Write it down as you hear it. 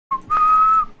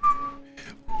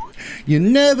You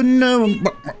never know.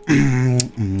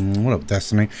 What up,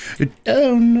 Destiny? You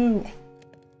don't know.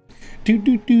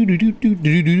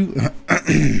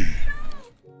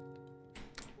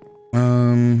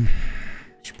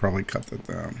 Should probably cut that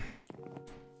down.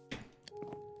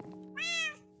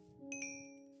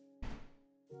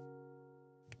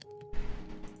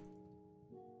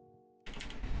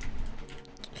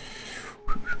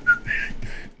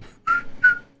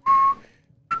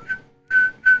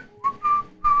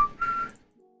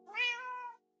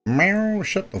 Meow,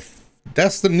 shut the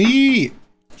Destiny.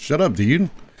 Shut up, dude.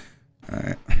 All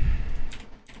right.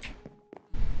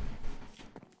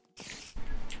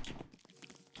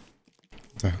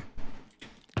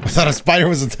 I thought a spider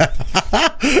was attacked.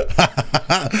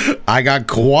 I got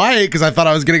quiet because I thought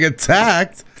I was gonna get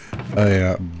attacked. Oh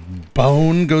yeah,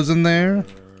 bone goes in there.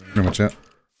 Pretty much it.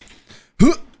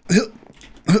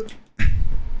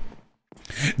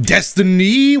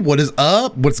 Destiny, what is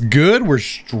up? What's good? We're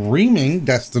streaming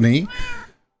Destiny.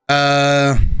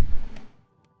 Good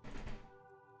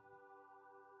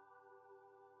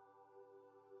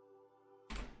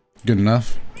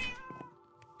enough.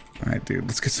 All right, dude.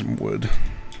 Let's get some wood.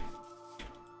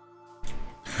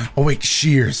 Oh wait,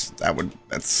 shears.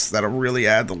 That'll really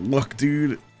add the look,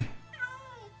 dude.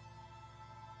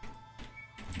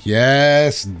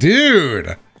 Yes,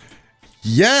 dude.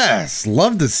 Yes,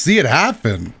 love to see it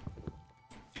happen.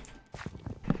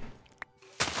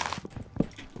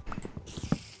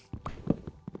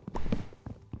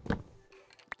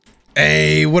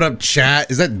 Hey, what up, chat?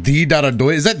 Is that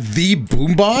DotoDoya? Is that the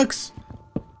boombox?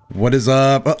 What is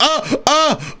up?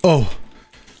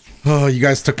 Oh, you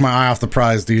guys took my eye off the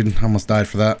prize, dude. I almost died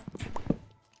for that.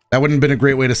 That wouldn't have been a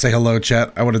great way to say hello,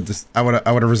 chat. I would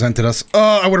have resented us.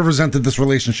 I would have resented this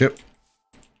relationship.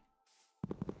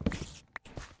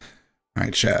 All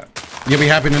right, chat. You'll be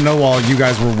happy to know while you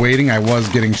guys were waiting, I was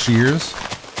getting shears.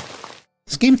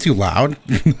 This game too loud.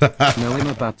 No, I'm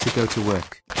about to go to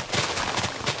work.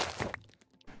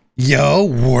 Yo,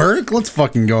 work? Let's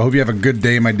fucking go. Hope you have a good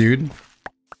day, my dude.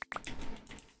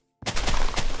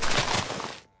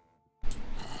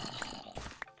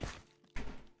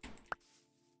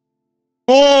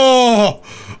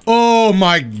 Oh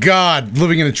my God.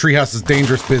 Living in a treehouse is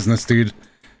dangerous business, dude.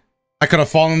 I could have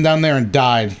fallen down there and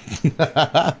died.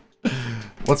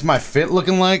 What's my fit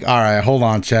looking like? All right, hold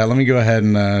on, chat. Let me go ahead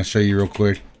and show you real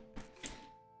quick.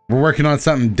 We're working on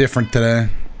something different today.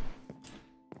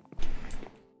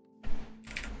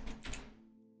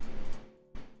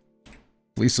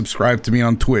 Please subscribe to me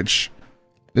on Twitch.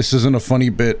 This isn't a funny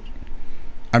bit.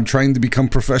 I'm trying to become a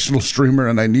professional streamer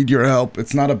and I need your help.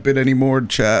 It's not a bit anymore,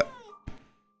 chat.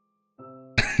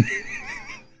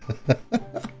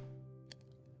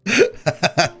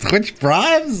 Twitch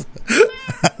Primes?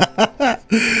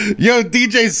 Yo,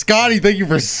 DJ Scotty, thank you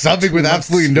for subbing with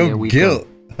absolutely no guilt.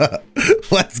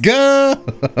 Let's go.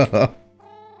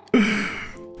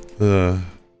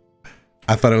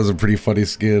 I thought it was a pretty funny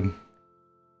skin.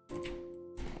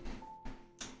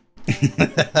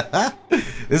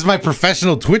 This is my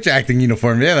professional Twitch acting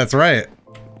uniform. Yeah, that's right.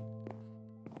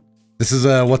 This is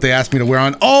what they asked me to wear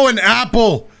on. Oh, an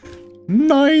apple.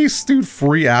 Nice, dude.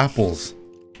 Free apples.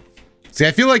 See,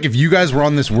 I feel like if you guys were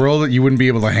on this world, you wouldn't be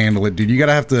able to handle it, dude. You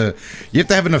have to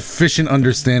have an efficient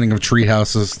understanding of tree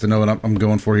houses to know what I'm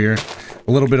going for here.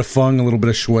 A little bit of fun, a little bit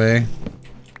of shui.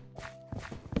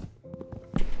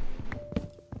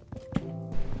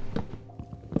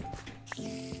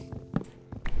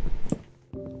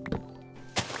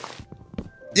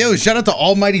 Yo, shout out to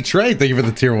Almighty Trey. Thank you for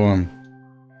the tier 1.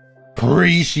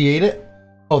 Appreciate it.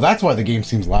 Oh, that's why the game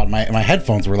seems loud. My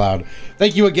headphones were loud.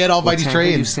 Thank you again, Almighty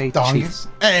Trey and Dongus.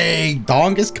 Hey,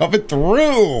 Dongus coming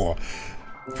through.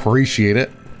 Appreciate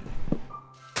it.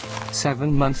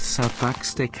 7 months Outback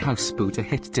Steakhouse Buddha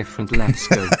hit different. Let's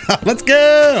go. Let's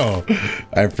go.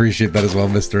 I appreciate that as well,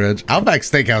 Mr. Edge. Outback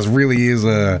Steakhouse really is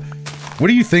a... What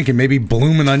are you thinking? Maybe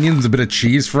bloomin' onions, a bit of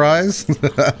cheese fries?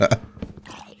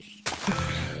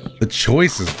 The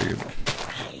choices, dude.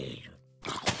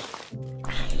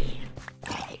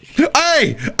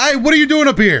 Hey! Hey, what are you doing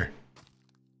up here?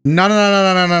 No.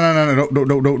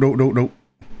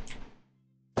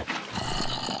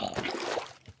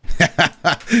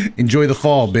 Enjoy the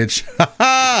fall, bitch.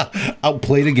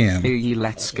 Outplayed again. Hey,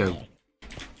 let's go.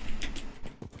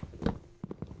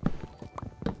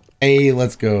 Hey,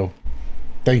 let's go.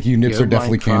 Thank you, Nips are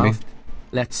definitely candy.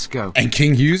 Let's go. And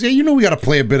King Hughes, yeah, you know we gotta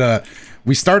play a bit of...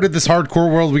 We started this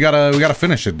hardcore world, we gotta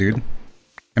finish it, dude.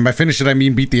 And by finish it, I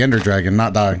mean beat the Ender Dragon,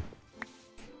 not die.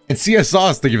 And CS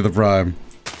Sauce, thank you for the prime.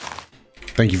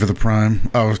 Thank you for the prime.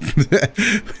 Oh.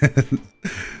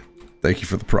 Thank you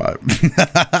for the prime.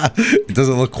 It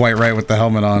doesn't look quite right with the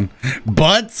helmet on.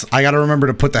 But I gotta remember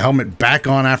to put the helmet back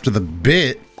on after the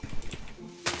bit.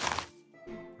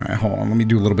 Alright, hold on. Let me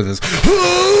do a little bit of this.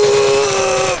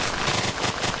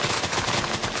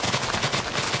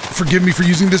 Forgive me for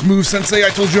using this move, Sensei. I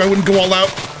told you I wouldn't go all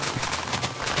out.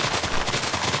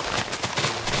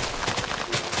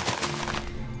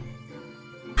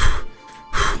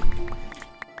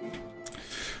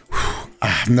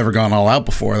 I've never gone all out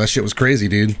before. That shit was crazy,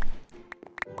 dude.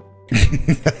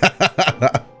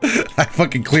 I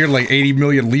fucking cleared like 80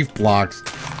 million leaf blocks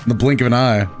in the blink of an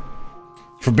eye.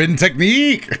 Forbidden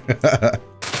technique!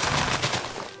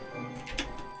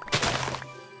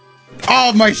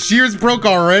 Oh, my shears broke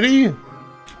already?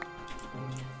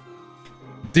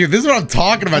 Dude, this is what I'm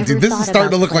talking about, dude. This is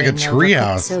starting to look like a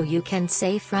treehouse. So you can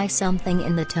say fry something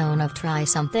in the tone of try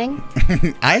something?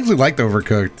 I actually liked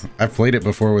Overcooked. I've played it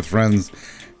before with friends.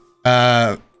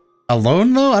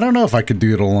 Alone though? I don't know if I could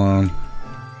do it alone.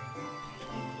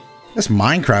 This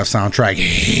Minecraft soundtrack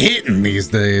hitting these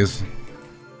days.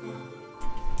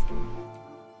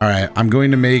 Alright, I'm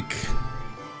going to make...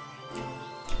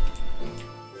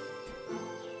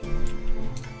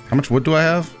 How much wood do I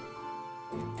have?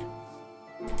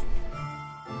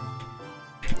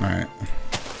 Alright.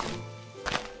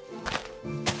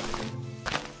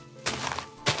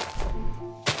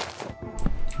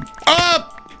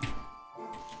 Up!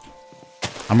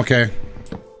 I'm okay.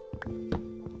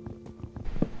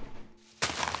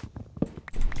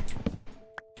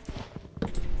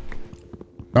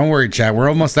 Don't worry, chat. We're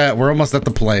almost at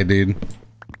the play, dude.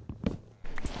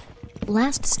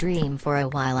 Last stream for a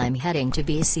while. I'm heading to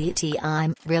BCT.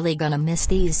 I'm really gonna miss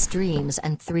these streams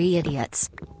and 3 idiots.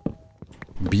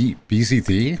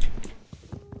 BCT?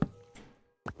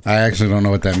 I actually don't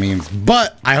know what that means,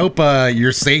 but I hope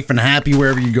you're safe and happy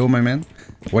wherever you go, my man.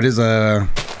 What is that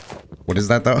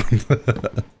though?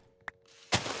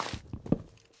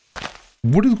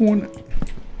 What is going on?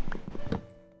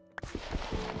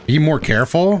 Be more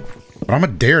careful? But I'm a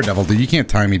daredevil, dude. You can't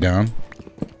tie me down.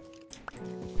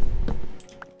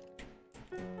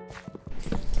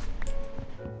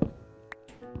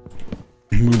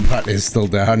 Moonbot is still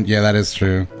down. Yeah, that is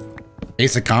true.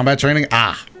 Ace of combat training?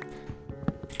 Ah.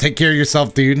 Take care of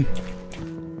yourself, dude.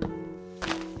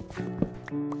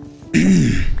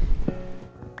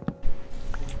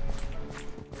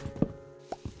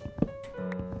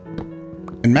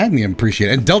 And Magnium, appreciate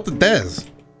it. And Delta Dez.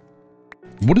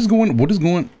 What is going?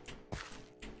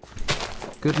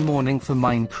 Good morning for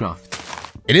Minecraft.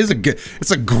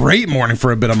 It's a great morning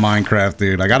for a bit of Minecraft,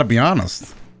 dude. I gotta be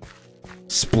honest.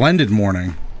 Splendid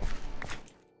morning.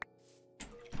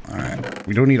 Alright.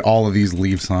 We don't need all of these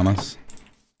leaves on us.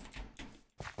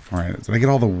 Alright. Did I get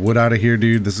all the wood out of here,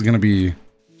 dude? This is gonna be...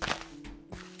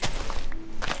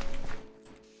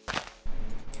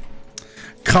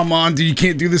 Come on, dude. You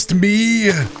can't do this to me.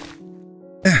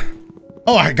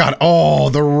 Oh, I got... Oh,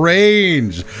 the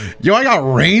range. Yo, I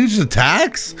got ranged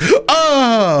attacks?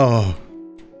 Oh.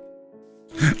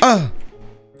 Oh.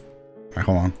 Alright,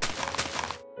 hold on.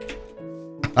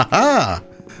 Haha!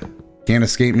 Can't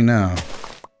escape me now.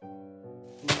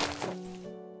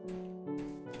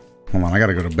 Hold on, I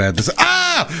gotta go to bed.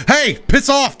 Ah! Hey! Piss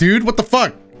off, dude! What the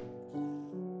fuck?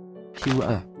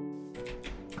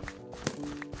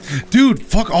 Dude,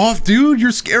 fuck off, dude!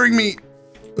 You're scaring me!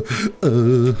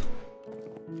 I'm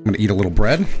gonna eat a little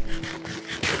bread.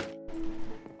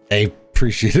 Hey,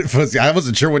 appreciate it, Fuzzy. I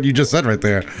wasn't sure what you just said right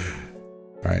there.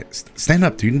 Alright, stand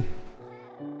up, dude.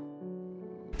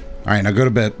 Alright, now go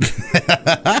to bed.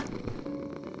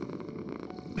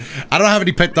 I don't have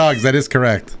any pet dogs, that is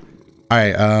correct.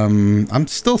 Alright, I'm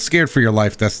still scared for your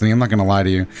life, Destiny. I'm not gonna lie to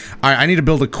you. Alright, I need to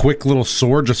build a quick little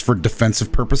sword just for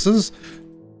defensive purposes.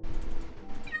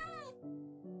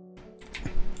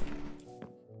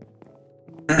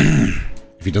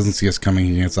 If he doesn't see us coming,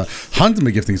 he gets up. Hunt him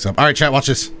a gifting sub. Alright, chat, watch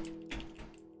this.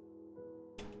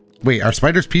 Wait, are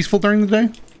spiders peaceful during the day?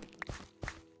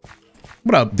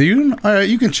 What up, dude? Alright,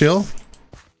 you can chill.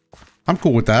 I'm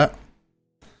cool with that.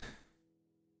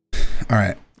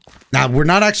 Alright. Now, we're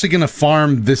not actually gonna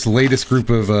farm this latest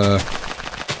group of I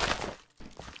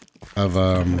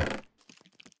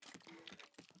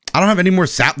don't have any more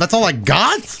sap. That's all I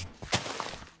got?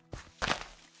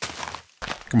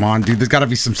 Come on, dude. There's gotta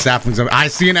be some saplings. I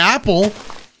see an apple.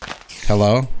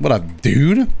 Hello? What up,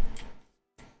 dude?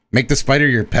 Make the spider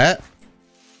your pet?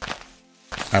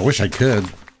 I wish I could.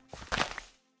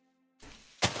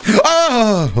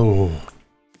 Oh!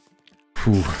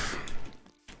 Whew.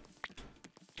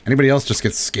 Anybody else just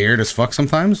get scared as fuck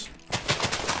sometimes?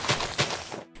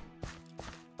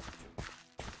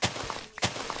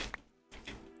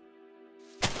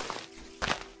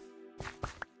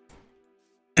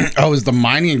 Oh, is the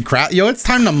mining and craft? Yo, it's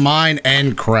time to mine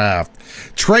and craft.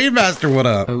 Trade Master, what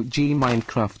up? OG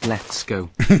Minecraft, let's go.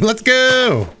 Let's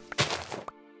go.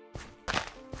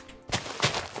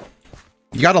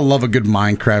 You gotta love a good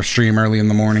Minecraft stream early in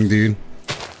the morning, dude.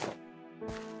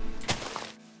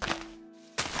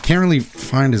 Can't really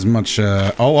find as much,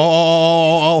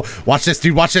 oh. Watch this,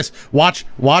 dude, watch this. Watch.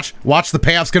 The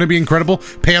payoff's gonna be incredible.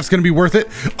 Payoff's gonna be worth it.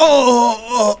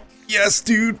 Oh, yes,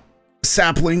 dude.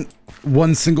 Sapling.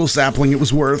 One single sapling it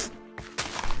was worth.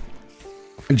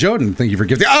 And Jordan, thank you for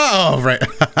gifting. Oh, right.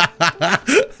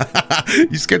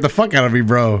 You scared the fuck out of me,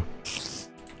 bro.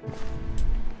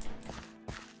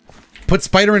 Put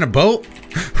Spider in a boat?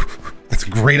 That's a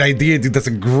great idea, dude. That's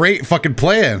a great fucking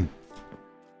plan.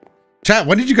 Chat,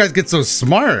 when did you guys get so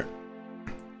smart?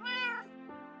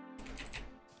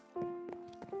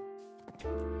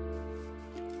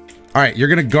 All right, you're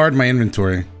gonna guard my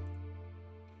inventory.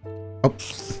 Oh.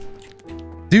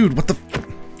 Dude, what the...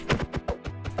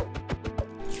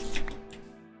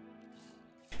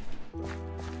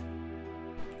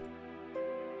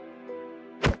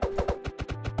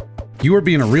 You are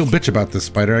being a real bitch about this,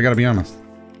 Spider. I gotta be honest.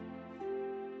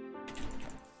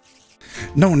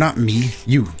 No, not me.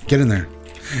 You. Get in there.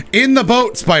 In the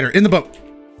boat, Spider. In the boat.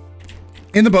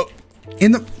 In the boat.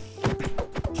 In the...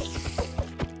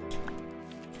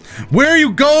 Where are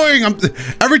you going?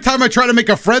 Every time I try to make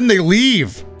a friend, they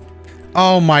leave.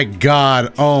 Oh my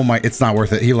god. Oh my... It's not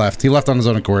worth it. He left. He left on his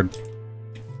own accord. Do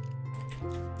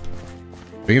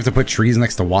you have to put trees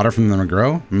next to water for them to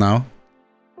grow? No.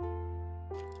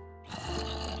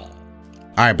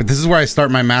 Alright, but this is where I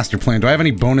start my master plan. Do I have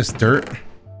any bonus dirt?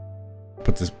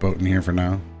 Put this boat in here for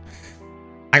now.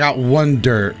 I got one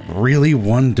dirt. Really?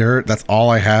 One dirt? That's all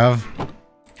I have?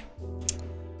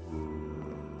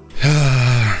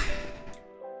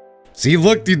 See,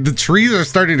 look, dude, the trees are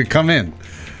starting to come in.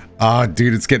 Oh,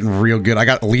 dude, it's getting real good. I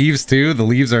got leaves too. The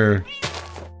leaves are...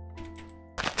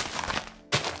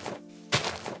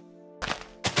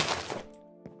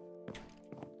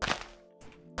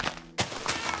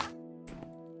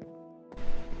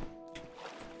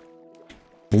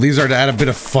 The leaves are to add a bit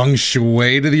of feng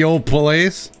shui to the old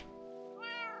place.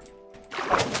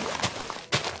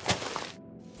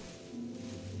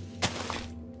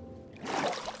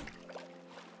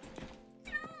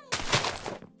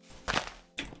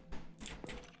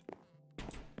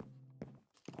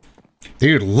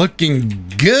 Dude, looking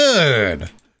good.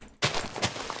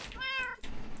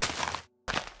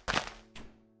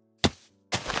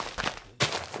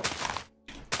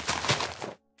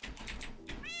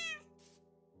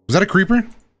 Was that a creeper?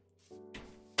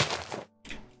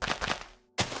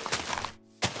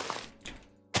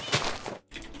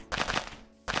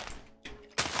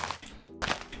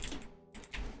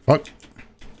 Fuck.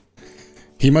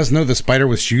 He must know the spider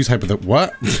with shoes hyper the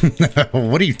what?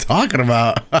 What are you talking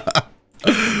about?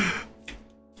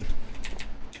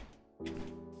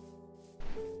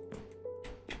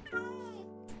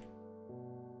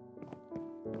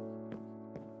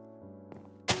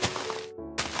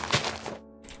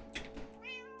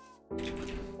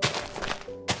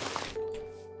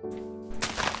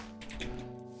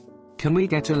 Can we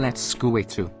get a let's go it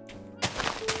too?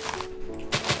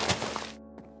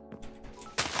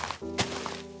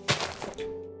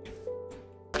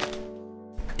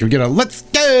 Can we get a let's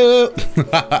go?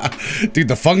 Dude,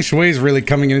 the feng shui is really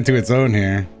coming into its own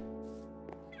here.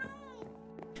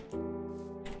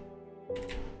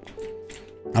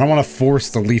 I don't want to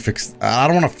force the leaf. I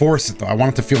don't want to force it though. I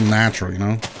want it to feel natural, you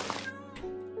know?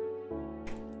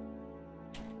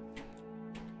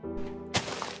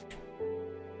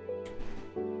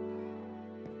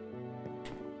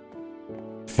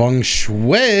 Feng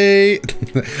shui.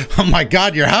 Oh my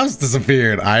god, your house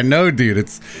disappeared. I know, dude.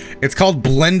 It's called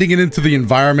blending it into the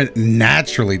environment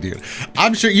naturally, dude.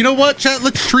 I'm sure, you know what, chat?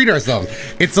 Let's treat ourselves.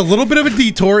 It's a little bit of a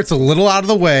detour. It's a little out of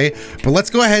the way, but let's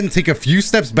go ahead and take a few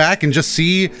steps back and just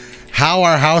see how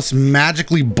our house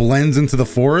magically blends into the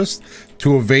forest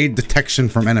to evade detection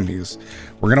from enemies.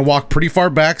 We're gonna walk pretty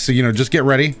far back, so, you know, just get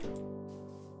ready.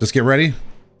 Just get ready.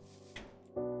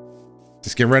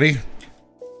 Just get ready.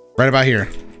 Right about here.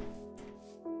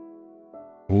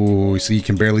 Ooh, so you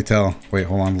can barely tell. Wait,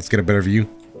 hold on. Let's get a better view.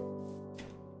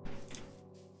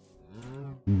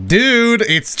 Dude,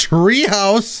 it's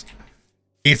treehouse.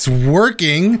 It's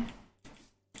working.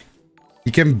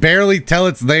 You can barely tell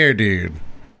it's there, dude.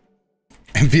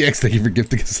 MVX, thank you for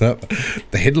gifting us up.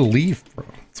 The hidden leaf, bro.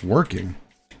 It's working.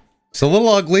 It's a little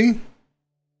ugly.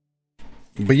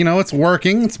 But, you know, it's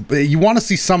working. You want to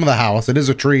see some of the house. It is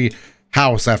a tree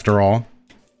house, after all.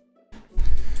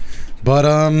 But,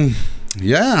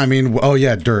 yeah, I mean, oh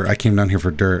yeah, dirt. I came down here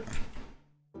for dirt.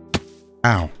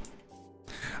 Ow.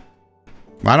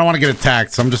 I don't want to get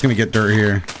attacked, so I'm just going to get dirt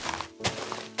here.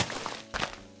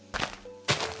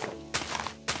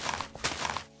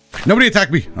 Nobody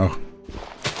attacked me. Oh.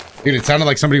 Dude, it sounded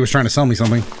like somebody was trying to sell me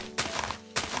something.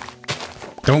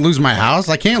 Don't lose my house?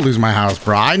 I can't lose my house,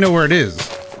 bro. I know where it is.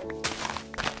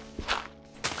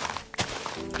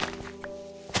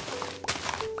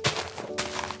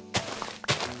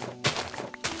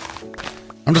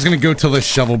 I'm just going to go till this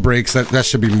shovel breaks. That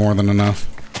should be more than enough.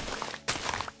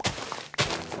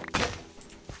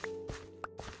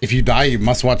 If you die, you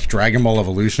must watch Dragon Ball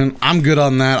Evolution. I'm good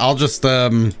on that. I'll just,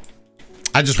 I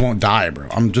just won't die, bro.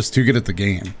 I'm just too good at the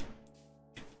game.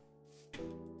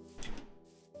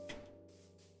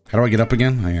 How do I get up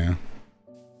again? Oh, yeah.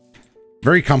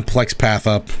 Very complex path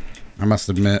up, I must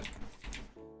admit.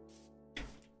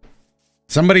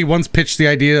 Somebody once pitched the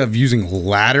idea of using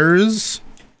ladders.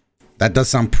 That does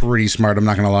sound pretty smart, I'm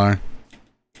not gonna lie.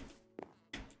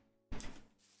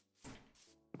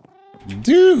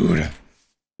 Dude,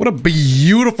 what a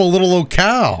beautiful little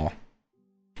locale.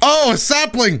 Oh, a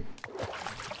sapling!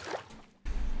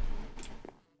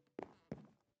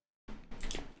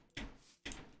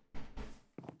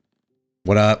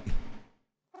 What up?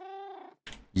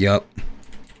 Yup.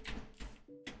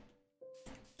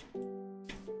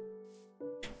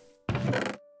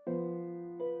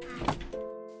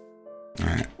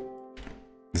 Alright.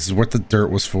 This is what the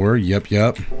dirt was for. Yup,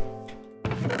 yup.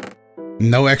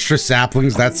 No extra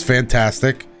saplings. That's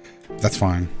fantastic. That's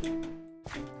fine.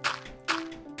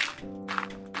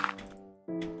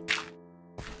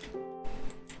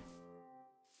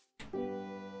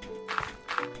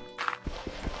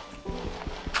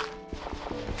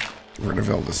 Rid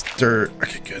of all this dirt.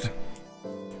 Okay, good.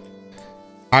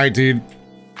 Alright, dude.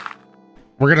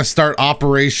 We're gonna start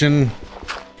Operation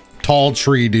Tall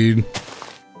Tree, dude.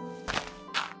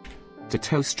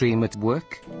 Doto stream at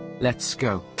work. Let's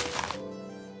go.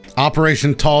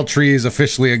 Operation Tall Tree is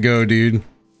officially a go, dude.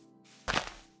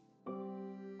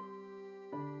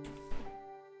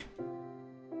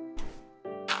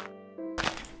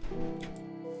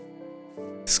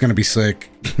 It's gonna be sick.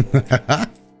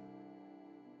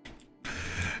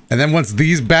 And then once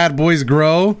these bad boys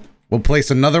grow, we'll place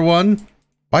another one.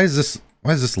 Why is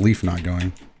this leaf not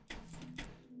going?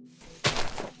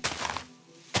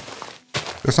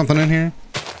 There's something in here.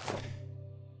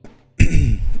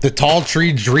 The tall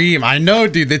tree dream. I know,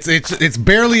 dude. It's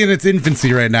barely in its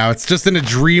infancy right now. It's just in a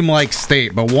dream-like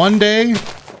state. But one day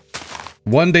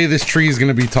this tree is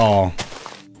gonna be tall.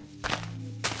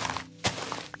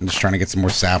 I'm just trying to get some more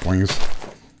saplings.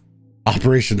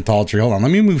 Operation Tall Tree. Hold on, let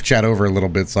me move chat over a little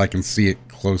bit so I can see it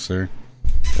closer.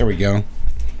 There we go.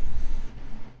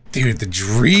 Dude, the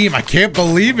dream. I can't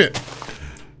believe it.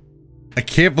 I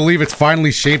can't believe it's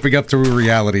finally shaping up to a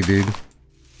reality, dude.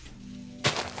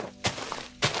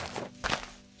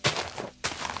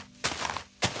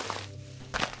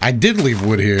 I did leave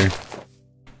wood here.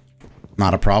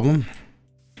 Not a problem.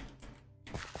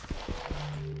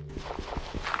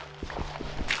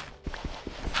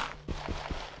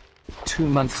 Two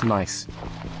months nice.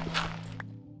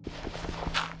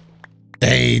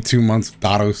 Hey, 2 months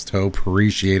Doto's toe.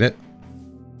 Appreciate it.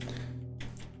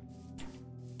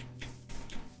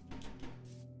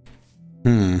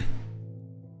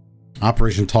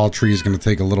 Operation Tall Tree is going to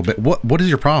take a little bit. What is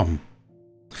your problem?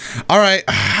 All right,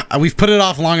 we've put it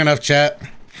off long enough, chat.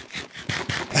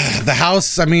 The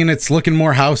house, I mean, it's looking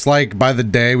more house-like by the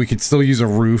day. We could still use a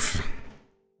roof.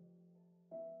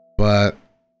 But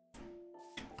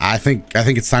I think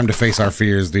it's time to face our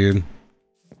fears, dude.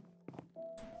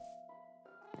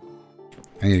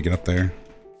 I need to get up there.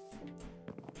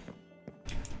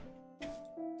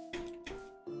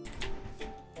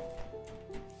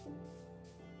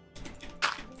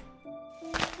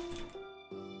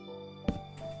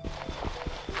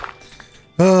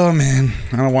 Oh man,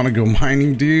 I don't want to go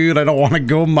mining, dude. I don't want to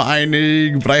go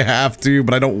mining, but I have to,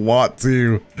 but I don't want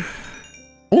to.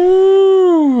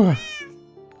 Ooh.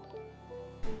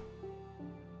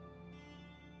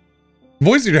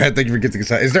 Voice in your head, thank you for getting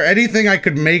us out. Is there anything I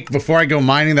could make before I go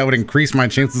mining that would increase my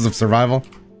chances of survival?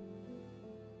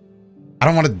 I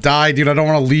don't want to die, dude. I don't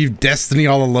want to leave Destiny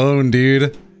all alone,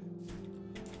 dude.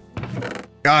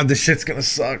 God, this shit's gonna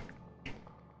suck.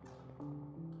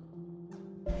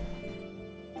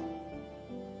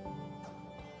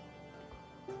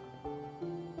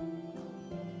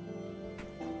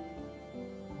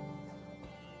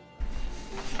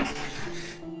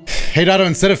 Hey Doto,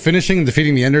 instead of finishing and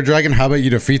defeating the Ender Dragon, how about you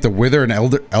defeat the Wither and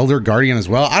Elder Guardian as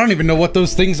well? I don't even know what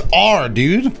those things are,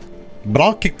 dude. But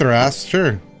I'll kick their ass,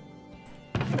 sure.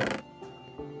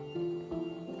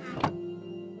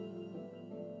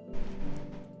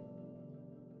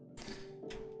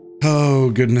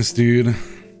 goodness, dude.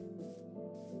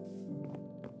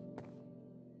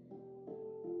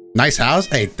 Nice house.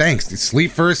 Hey, thanks.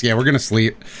 Sleep first? Yeah, we're gonna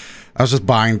sleep. I was just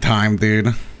buying time,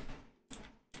 dude.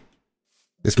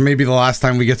 This may be the last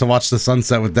time we get to watch the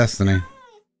sunset with Destiny.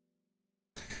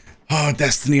 Oh,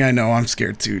 Destiny, I know. I'm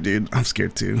scared too, dude. I'm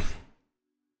scared too.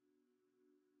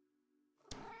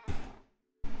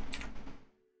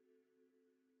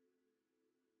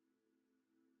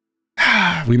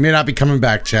 We may not be coming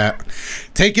back, chat.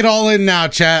 Take it all in now,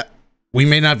 chat. We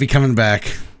may not be coming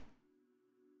back.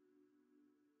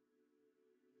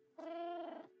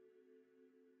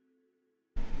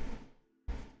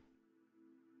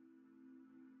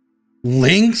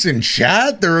 Links in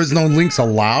chat? There is no links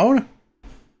allowed?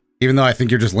 Even though I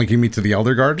think you're just linking me to the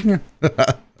Elder Garden?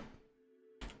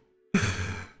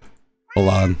 Hold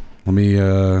on. Let me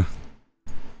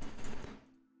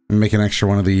make an extra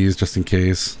one of these just in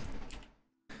case.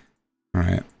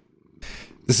 Alright.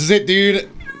 This is it, dude.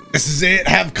 This is it.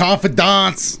 Have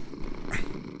confidants.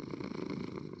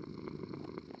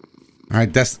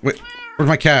 Alright, wait, where's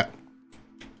my cat?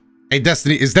 Hey,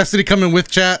 Destiny. Is Destiny coming with,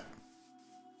 chat?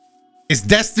 Is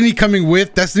Destiny coming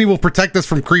with? Destiny will protect us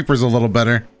from creepers a little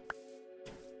better.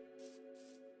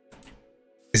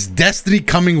 Is Destiny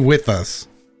coming with us?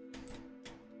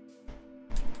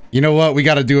 You know what? We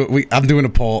gotta do it. I'm doing a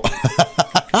poll.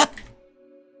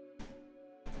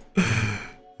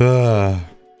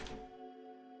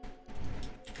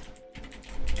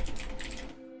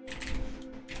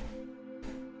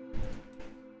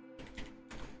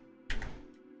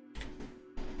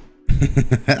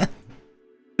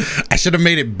 I should have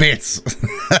made it bits.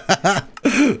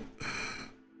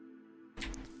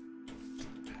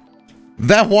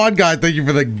 That one guy, thank you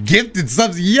for the gifted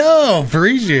subs. Yo,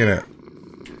 appreciate it.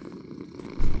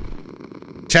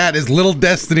 Chat, is little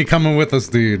Destiny coming with us,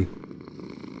 dude?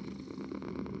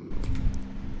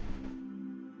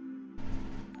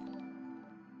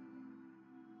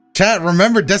 Chat,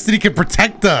 remember, Destiny can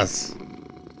protect us.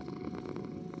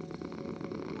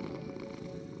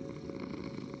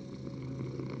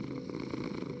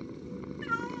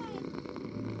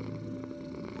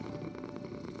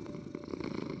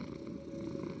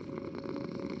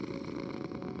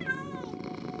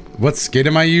 What skin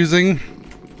am I using?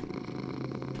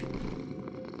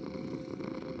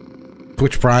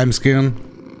 Twitch Prime skin.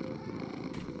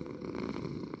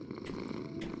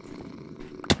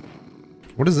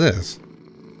 What is this?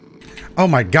 Oh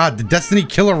my god, did Destiny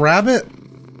kill a rabbit?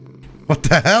 What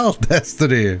the hell,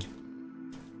 Destiny?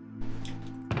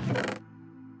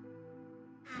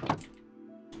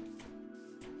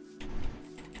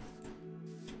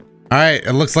 Alright,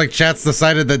 it looks like chat's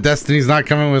decided that Destiny's not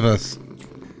coming with us.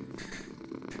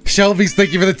 Shelby's,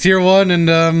 thank you for the tier 1, and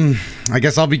I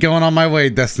guess I'll be going on my way,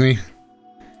 Destiny.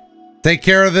 Take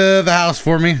care of the house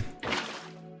for me.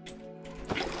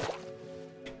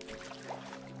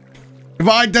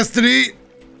 Goodbye, Destiny.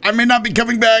 I may not be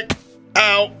coming back.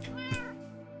 Ow.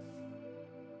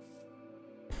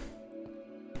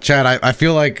 Chat, I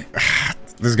feel like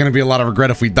there's gonna be a lot of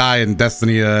regret if we die and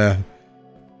Destiny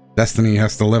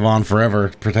has to live on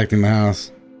forever protecting the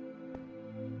house.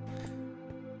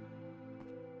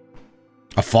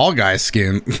 A Fall Guy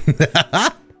skin.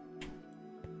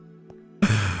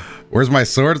 Where's my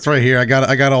sword? It's right here. I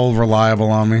got old reliable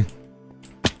on me.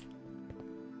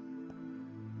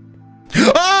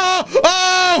 Oh!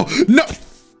 Oh! No!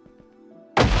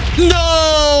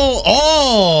 No!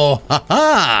 Oh!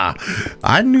 Haha!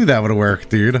 I knew that would have worked,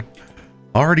 dude.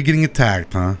 Already getting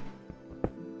attacked, huh?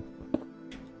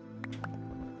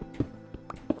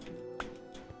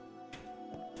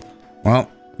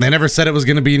 Well, they never said it was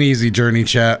going to be an easy journey,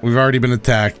 chat. We've already been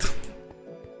attacked.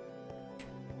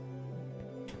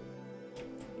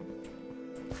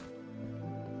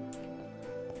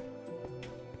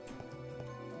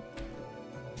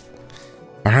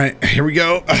 All right, here we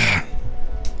go.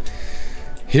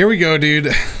 Here we go,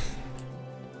 dude.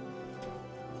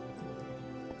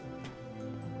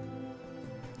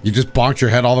 You just bonked your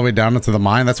head all the way down into the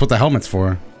mine? That's what the helmet's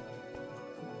for.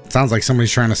 Sounds like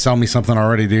somebody's trying to sell me something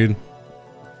already, dude.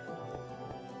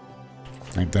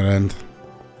 Like dead end.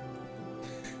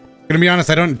 Gonna be honest,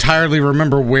 I don't entirely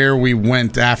remember where we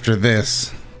went after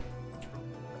this.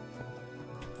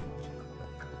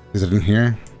 Is it in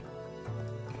here?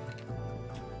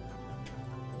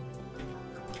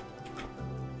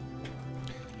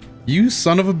 You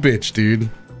son of a bitch, dude.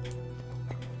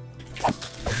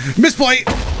 Misplay!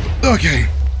 Okay.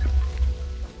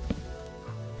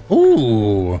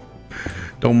 Ooh.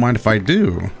 Don't mind if I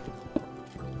do.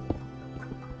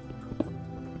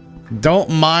 Don't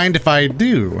mind if I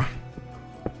do.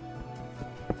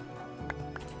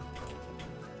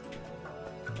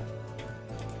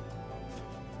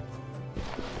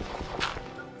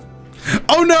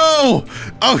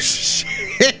 Oh,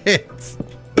 shit.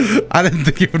 I didn't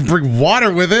think it would bring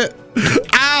water with it.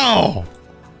 Ow.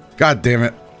 God damn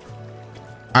it.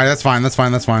 All right, that's fine. That's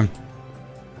fine. That's fine.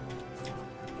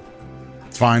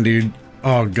 It's fine, dude.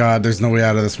 Oh, God, there's no way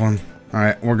out of this one. All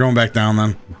right, we're going back down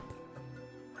then.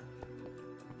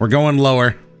 We're going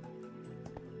lower.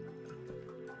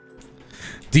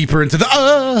 Deeper into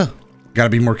the... Gotta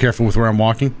be more careful with where I'm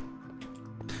walking.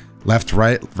 Left,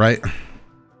 right, right.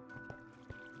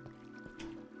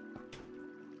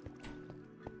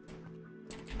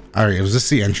 All right, was this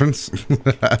the entrance?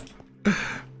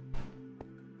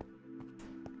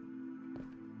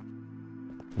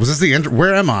 Was this the entrance?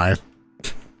 Where am I?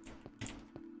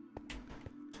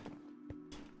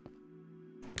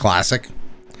 Classic.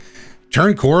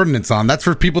 Turn coordinates on. That's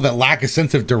for people that lack a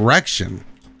sense of direction.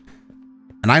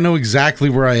 And I know exactly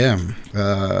where I am.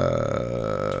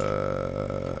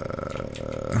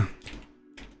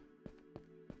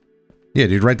 Yeah,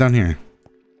 dude, right down here.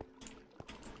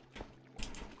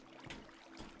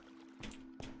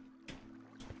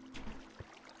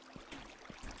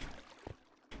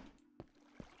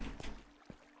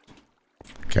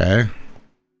 Okay.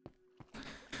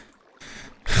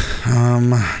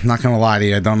 Not gonna lie to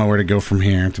you, I don't know where to go from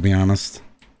here, to be honest.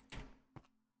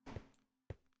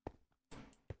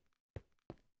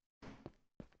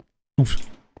 Oof.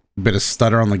 Bit of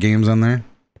stutter on the games in there.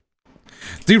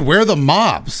 Dude, where are the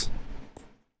mobs?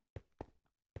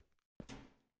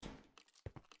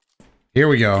 Here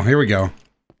we go, here we go.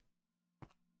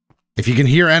 If you can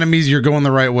hear enemies, you're going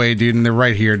the right way, dude, and they're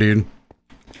right here, dude.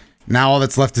 Now all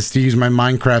that's left is to use my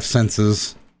Minecraft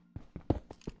senses.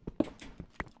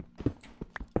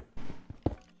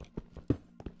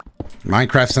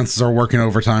 Minecraft senses are working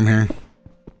overtime here.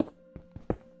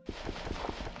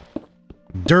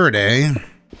 Dirty.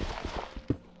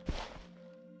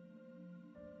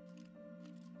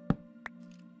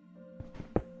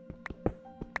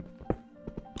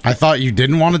 I thought you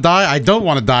didn't want to die? I don't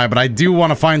want to die, but I do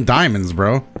want to find diamonds,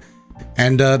 bro.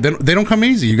 And they don't come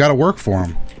easy. You got to work for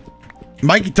them.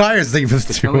 Mikey Tires, thank you for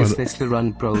the So is this the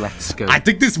run, bro? Let's go. I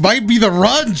think this might be the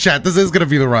run, chat. This is going to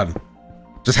be the run.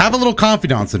 Just have a little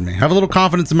confidence in me. Have a little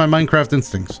confidence in my Minecraft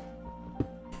instincts.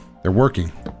 They're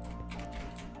working.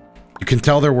 You can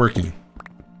tell they're working.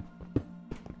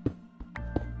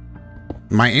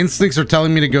 My instincts are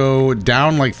telling me to go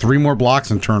down like 3 more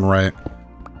blocks and turn right.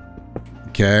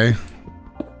 Okay.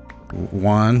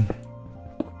 1,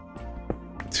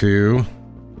 2,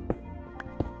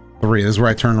 3. This is where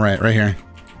I turn right here.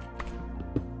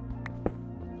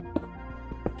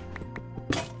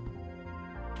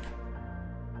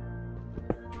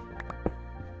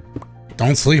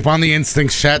 Don't sleep on the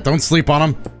instincts, chat. Don't sleep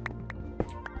on them.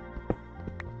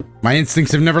 My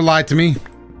instincts have never lied to me.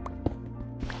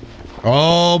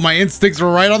 Oh, my instincts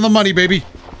were right on the money, baby.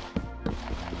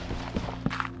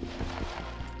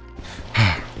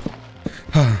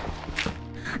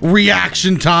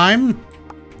 Reaction time.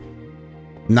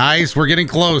 Nice, we're getting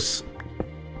close.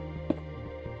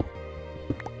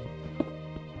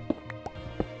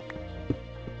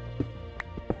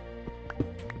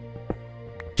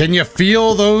 Can you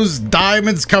feel those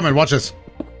diamonds coming? Watch this.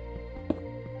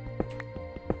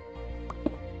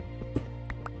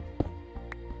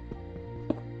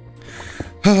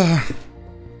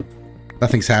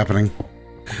 Nothing's happening.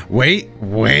 Wait,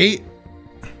 wait.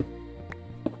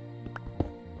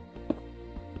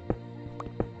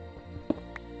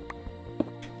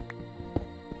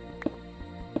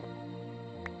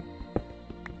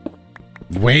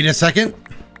 Wait a second.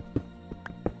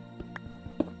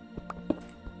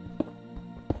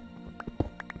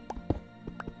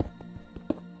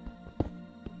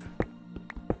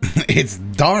 It's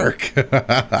dark.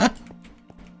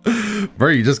 Bro,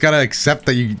 you just gotta accept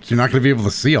that you're not gonna be able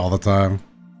to see all the time.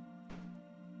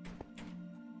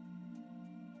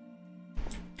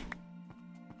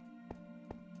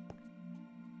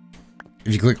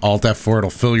 If you click Alt F4, it'll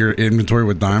fill your inventory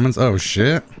with diamonds. Oh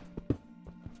shit.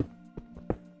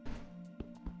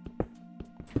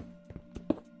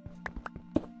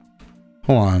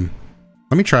 Hold on.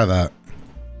 Let me try that.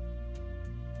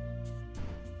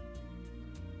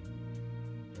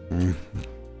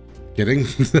 Kidding?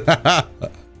 Ah!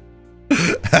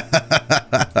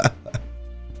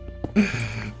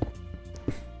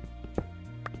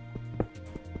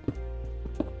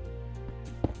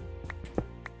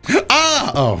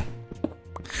 Oh.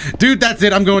 Dude, that's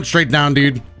it. I'm going straight down,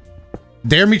 dude.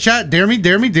 Dare me, chat. Dare me,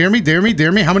 dare me, dare me, dare me,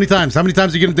 dare me. How many times? How many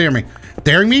times are you gonna dare me?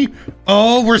 Daring me?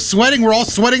 Oh, we're sweating. We're all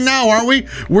sweating now, aren't we?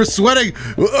 We're sweating.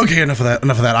 Okay, enough of that.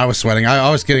 Enough of that. I was sweating. I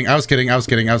was kidding. I was kidding. I was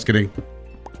kidding. I was kidding.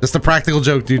 Just a practical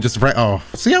joke, dude. Just a oh,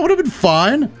 see, I would have been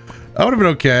fine. That would have been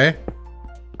okay.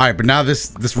 All right, but now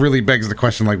this really begs the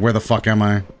question, like, where the fuck am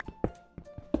I?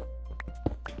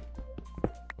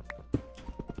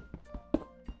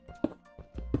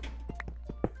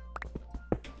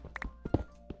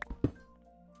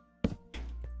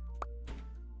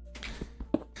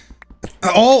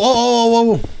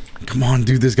 Oh. Come on,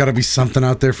 dude. There's got to be something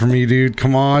out there for me, dude.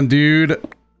 Come on, dude.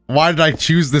 Why did I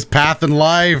choose this path in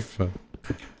life?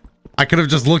 I could have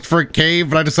just looked for a cave,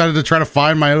 but I decided to try to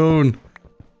find my own.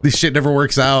 This shit never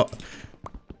works out.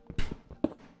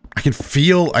 I can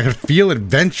feel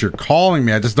adventure calling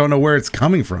me. I just don't know where it's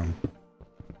coming from.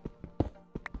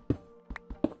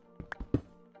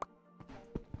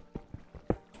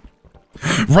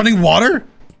 Running water?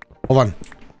 Hold on.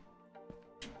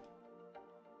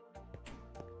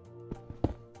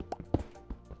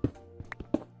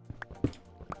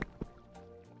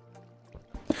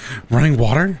 Running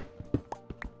water?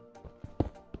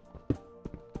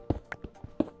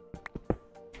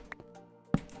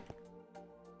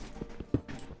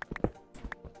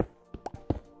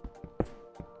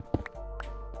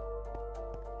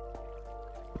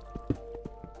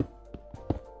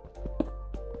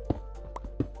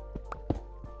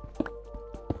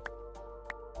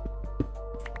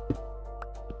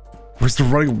 Where's the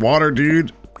running water,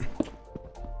 dude?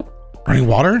 Running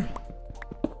water?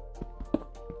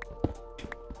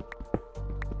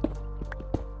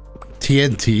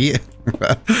 TNT?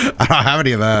 I don't have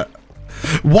any of that.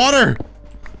 Water!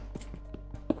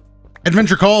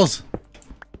 Adventure calls.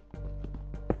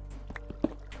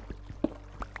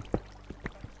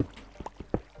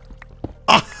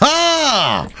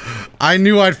 Aha! I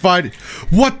knew I'd find...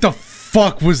 What the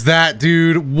fuck was that,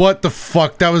 dude? What the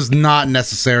fuck? That was not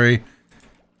necessary.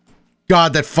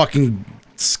 God, that fucking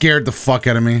scared the fuck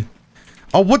out of me.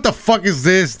 Oh, what the fuck is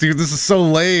this, dude? This is so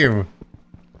lame.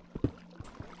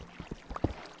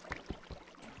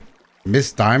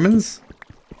 Missed diamonds?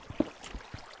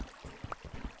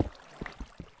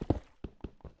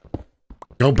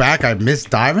 Go back, I missed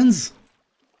diamonds?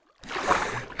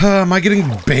 Am I getting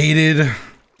baited?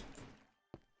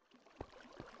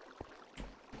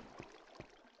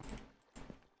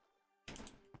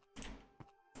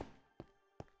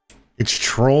 It's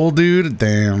troll, dude?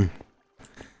 Damn.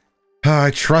 I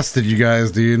trusted you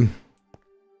guys, dude.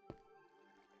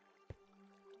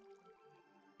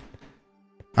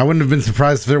 I wouldn't have been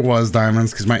surprised if there was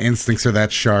diamonds, because my instincts are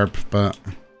that sharp, but...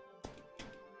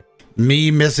 Me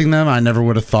missing them, I never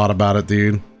would have thought about it,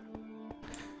 dude.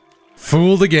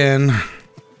 Fooled again.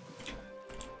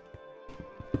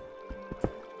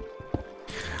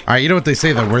 Alright, you know what they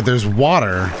say, though? Where there's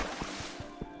water,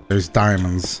 there's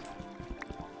diamonds.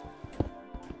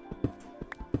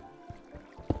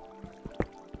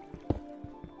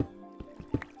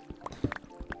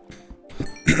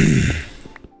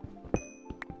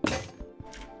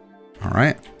 All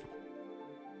right.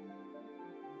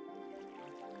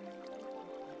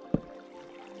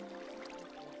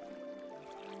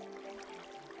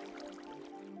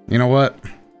 You know what?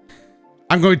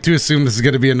 I'm going to assume this is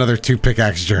going to be another 2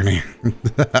 pickaxe journey.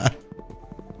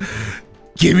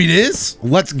 Give me this.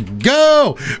 Let's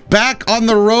go. Back on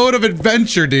the road of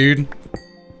adventure, dude.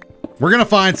 We're going to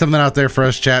find something out there for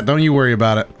us, chat. Don't you worry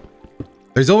about it.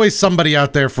 There's always somebody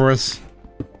out there for us.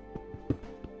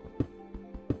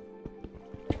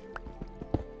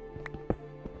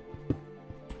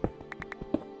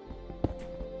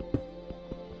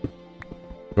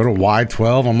 Go to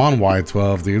Y12? I'm on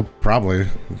Y12, dude. Probably.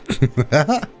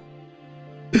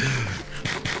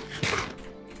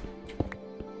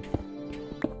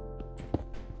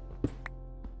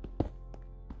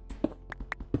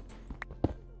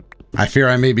 I fear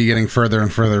I may be getting further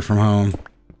and further from home.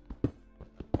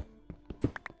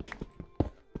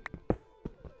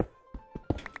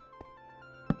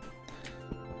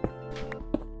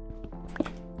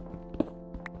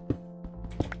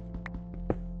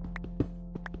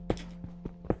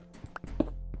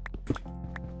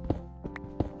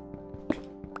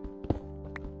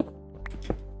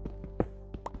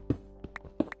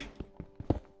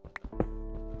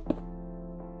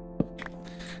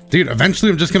 Dude, eventually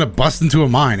I'm just gonna bust into a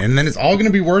mine, and then it's all gonna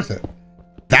be worth it.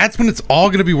 That's when it's all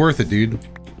gonna be worth it, dude.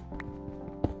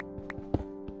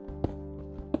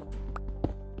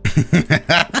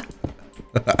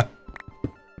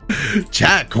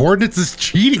 Chat, coordinates is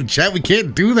cheating. Chat, we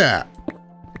can't do that.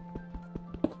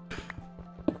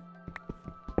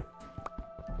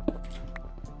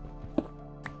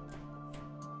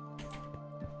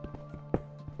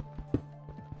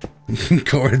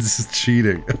 Coordinates is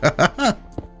cheating.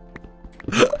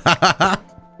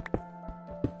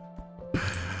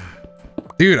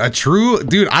 Dude,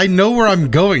 dude, I know where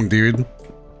I'm going, dude.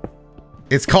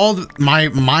 It's called my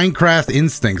Minecraft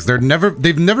instincts. They've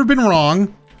never been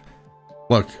wrong.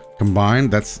 Look,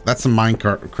 combined, that's some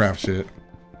Minecraft shit.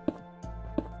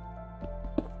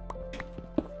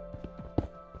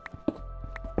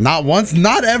 Not once,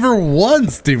 not ever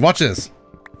once, dude. Watch this.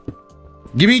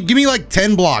 Give me like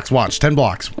 10 blocks. Watch, 10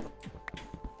 blocks.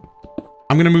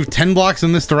 I'm gonna move 10 blocks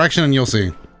in this direction and you'll see.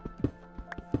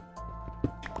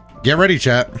 Get ready,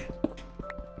 chat.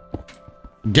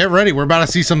 Get ready. We're about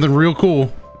to see something real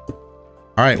cool.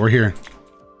 All right, we're here.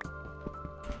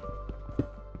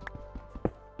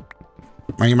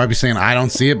 Now you might be saying, I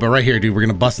don't see it, but right here, dude, we're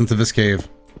gonna bust into this cave.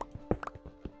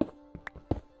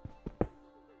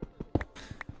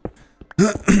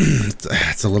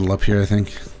 It's a little up here, I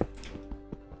think.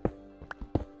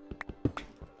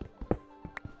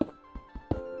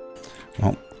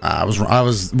 Well,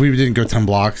 we didn't go 10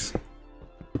 blocks.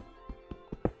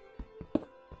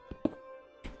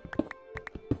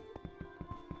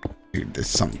 Dude, there's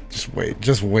some,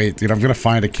 just wait, dude. I'm gonna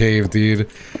find a cave, dude.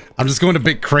 I'm just going a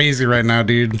bit crazy right now,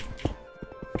 dude.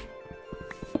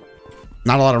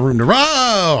 Not a lot of room to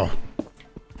row.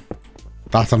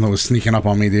 Thought something was sneaking up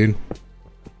on me, dude.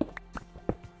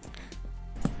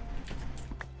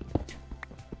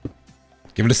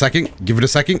 Give it a second. Give it a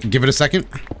second. Give it a second.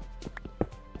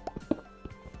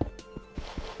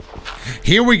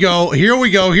 Here we go. Here we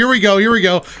go. Here we go. Here we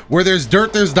go. Where there's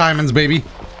dirt, there's diamonds, baby.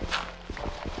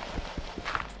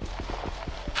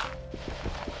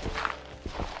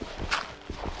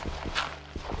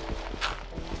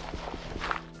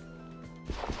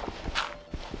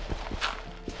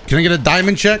 Can I get a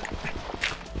diamond check?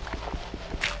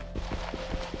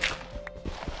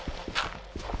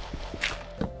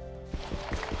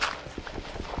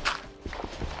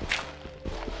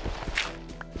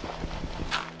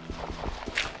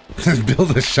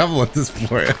 Build a shovel at this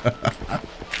point.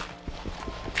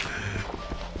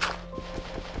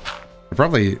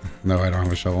 Probably, no, I don't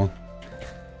have a shovel.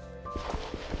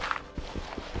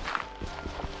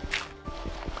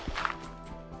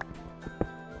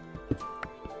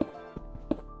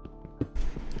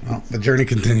 Well, the journey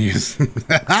continues.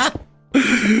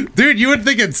 Dude, you would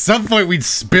think at some point we'd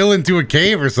spill into a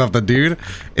cave or something, dude.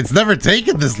 It's never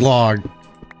taken this long.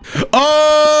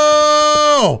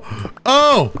 Oh!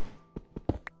 Oh!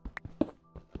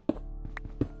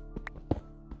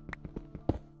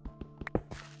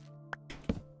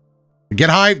 Get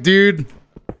hyped, dude.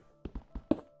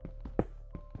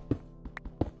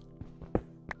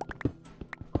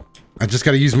 I just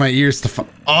gotta use my ears to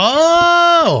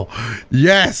oh!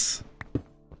 Yes!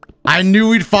 I knew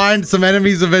we'd find some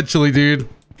enemies eventually, dude.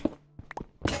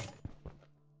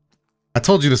 I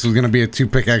told you this was gonna be a 2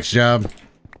 pickaxe job.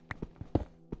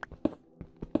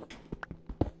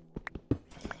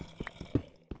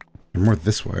 More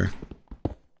this way.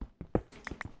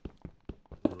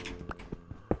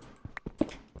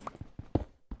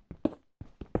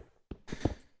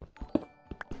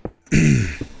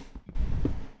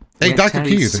 Hey, Dr.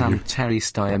 Q. Some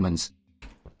Terry's diamonds.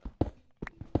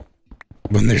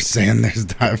 When they're saying there's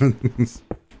diamonds.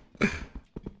 Can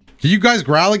you guys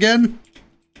growl again?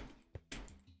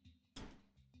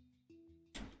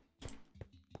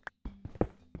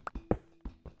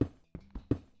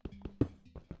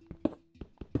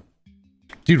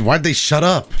 Dude, why'd they shut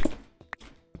up?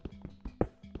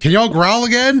 Can y'all growl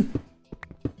again?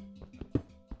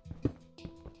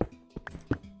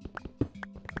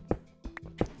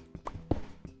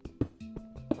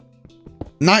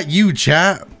 Not you,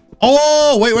 chat.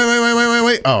 Oh, wait.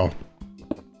 Oh.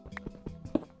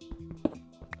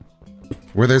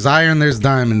 Where there's iron, there's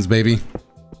diamonds, baby.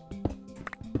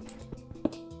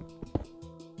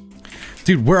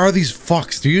 Dude, where are these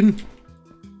fucks, dude?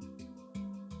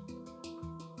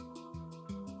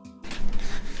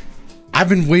 I've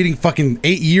been waiting fucking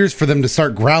 8 years for them to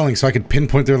start growling so I could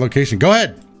pinpoint their location. Go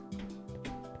ahead.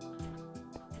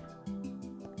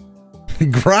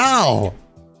 Growl.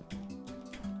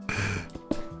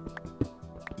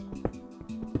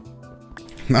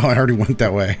 No, I already went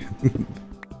that way.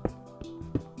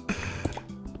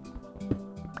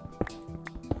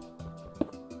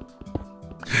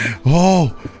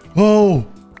 Oh.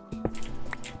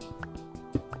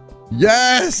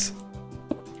 Yes.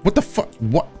 What the fuck?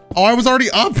 What? Oh, I was already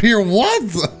up here. What?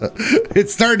 It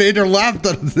started to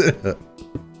interlap.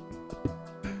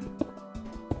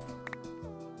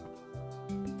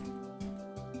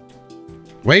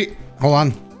 Wait, hold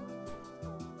on.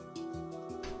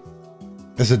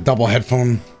 This is a double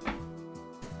headphone.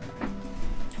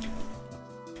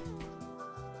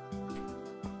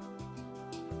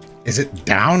 Is it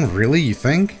down? Really? You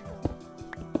think?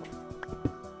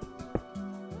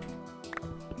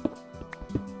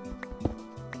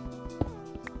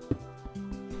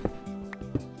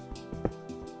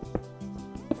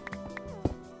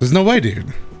 There's no way, dude.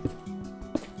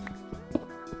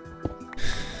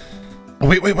 Oh,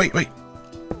 wait, wait, wait, wait.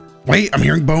 Wait, I'm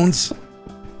hearing bones.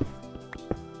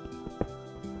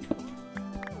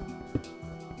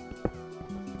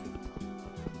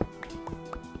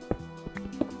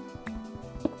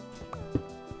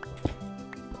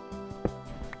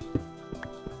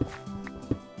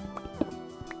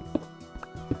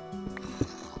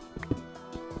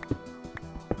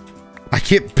 I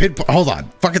can't pinpoint. Hold on.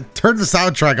 Fucking turn the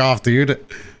soundtrack off, dude.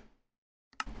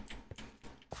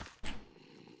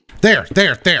 There.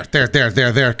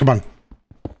 Come on.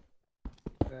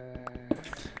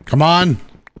 Come on.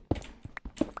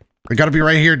 I gotta be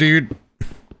right here, dude.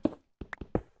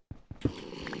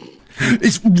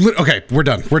 It's okay. We're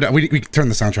done. We're done. We can turn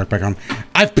the soundtrack back on.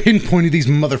 I've pinpointed these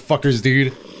motherfuckers,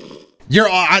 dude.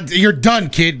 You're done,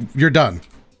 kid. You're done.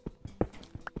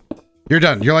 You're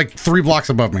done. You're like 3 blocks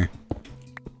above me.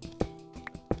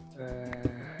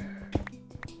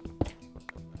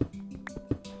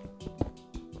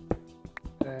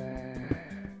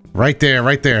 Right there,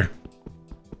 right there.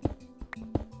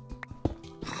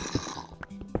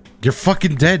 You're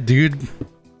fucking dead, dude.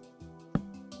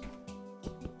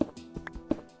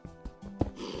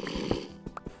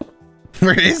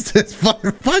 Where is this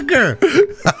fucking fucker?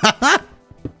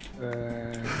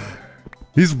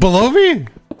 He's below me?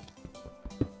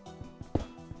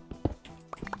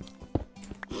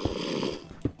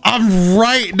 I'm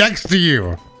right next to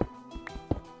you.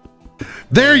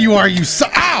 There you are, you son.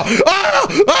 Ow! Ow!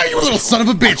 Oh, you little son of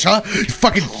a bitch, huh? You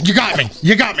fucking, you got me.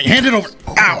 You got me. Hand it over.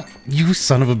 Ow! You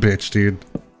son of a bitch, dude.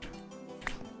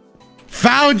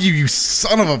 Found you, you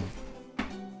son of a.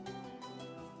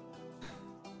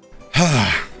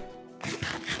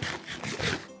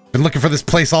 Been looking for this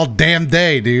place all damn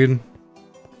day, dude.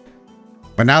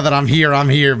 But now that I'm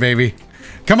here, baby.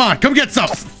 Come on, come get some.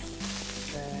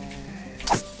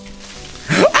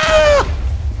 Ah!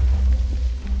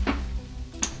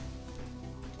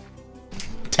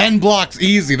 10 blocks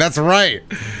easy, that's right.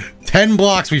 10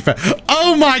 blocks we found.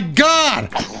 Oh my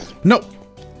god! No.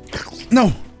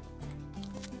 No.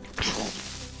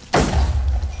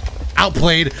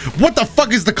 Outplayed. What the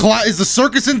fuck is the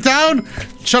circus in town?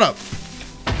 Shut up.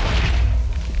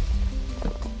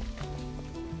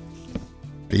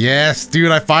 Yes,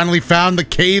 dude, I finally found the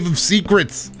cave of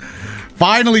secrets.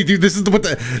 Finally, dude, this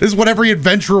is what every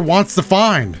adventurer wants to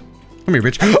find. Come here,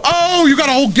 bitch. Oh, you got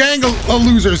a whole gang of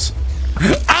losers.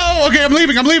 Oh, okay, I'm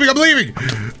leaving.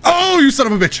 Oh, you son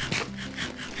of a bitch.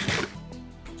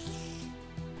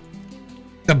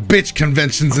 The bitch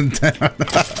convention's in town.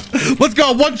 Let's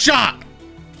go, one shot.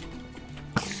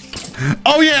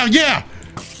 Oh, yeah.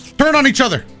 Turn on each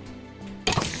other.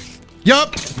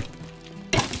 Yup.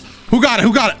 Who got it?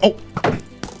 Oh.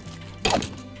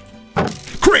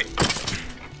 Crit.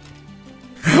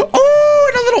 Oh,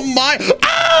 and a little mine.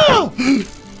 Oh!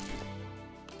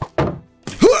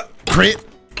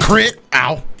 Crit.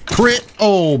 Ow. Crit.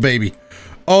 Oh, baby.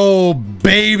 Oh,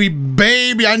 baby.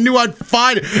 I knew I'd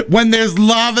find it. When there's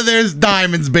lava, there's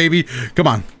diamonds, baby. Come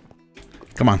on,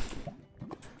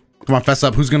 fess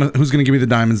up. Who's gonna give me the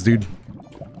diamonds, dude?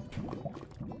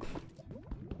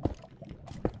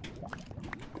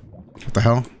 What the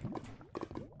hell?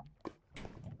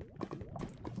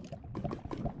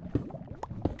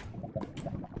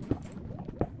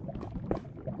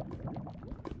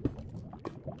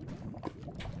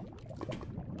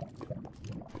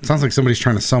 Sounds like somebody's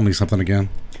trying to sell me something again.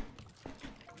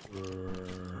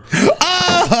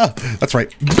 Ah! That's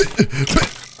right.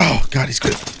 Oh god, he's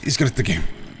good. He's good at the game.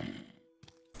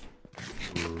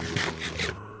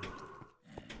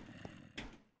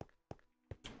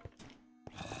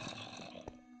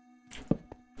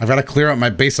 I've got to clear out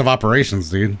my base of operations,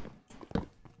 dude.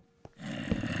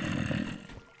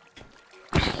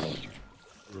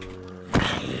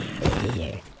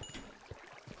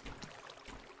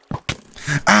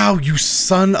 Ow, you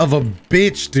son of a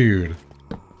bitch, dude.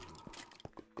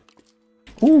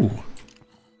 Ooh.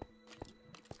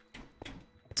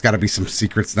 It's got to be some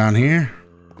secrets down here.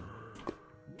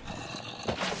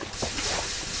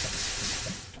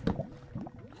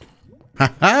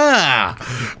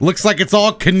 Ha-ha! Looks like it's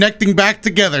all connecting back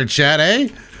together, chat, eh?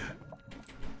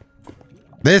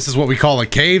 This is what we call a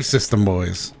cave system,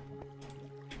 boys.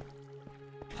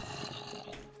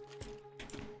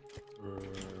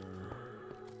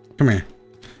 Come here.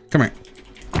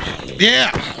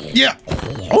 Yeah.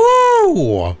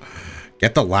 Ooh!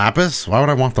 Get the lapis? Why would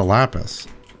I want the lapis?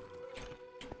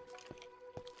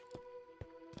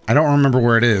 I don't remember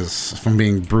where it is, if I'm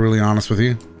being brutally honest with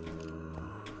you.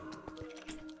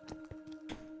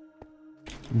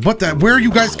 What the? Where are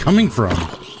you guys coming from?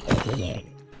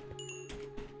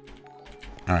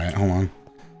 All right, hold on.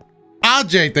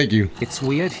 Ajay, thank you. It's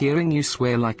weird hearing you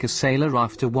swear like a sailor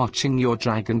after watching your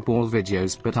Dragon Ball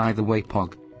videos, but either way,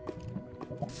 Pog.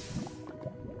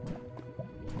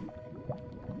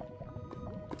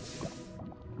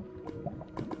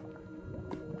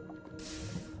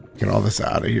 Get all this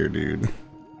out of here, dude.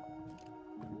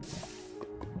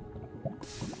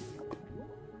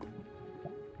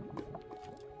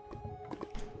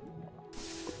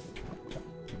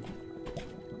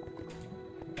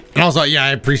 And also, yeah, I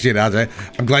appreciate it, Ajay.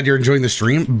 I'm glad you're enjoying the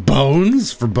stream.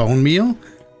 Bones for bone meal?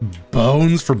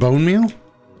 Bones for bone meal?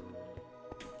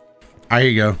 Here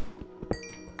you go.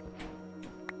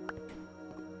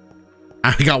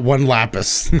 I got one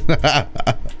lapis.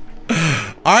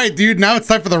 All right, dude, now it's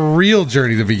time for the real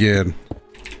journey to begin.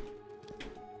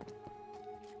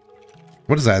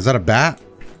 What is that? Is that a bat?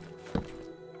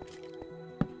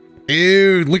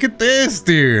 Dude, look at this,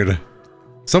 dude.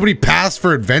 Somebody passed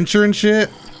for adventure and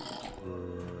shit.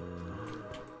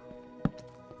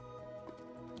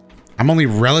 I'm only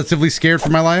relatively scared for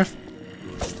my life.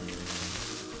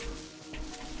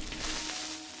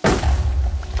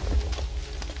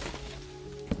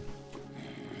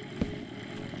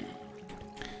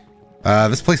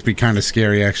 This place be kind of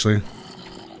scary, actually.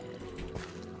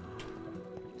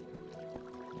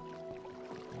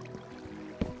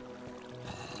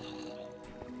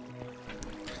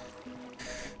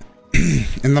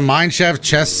 In the mine shaft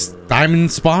chest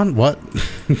diamond spawn? What?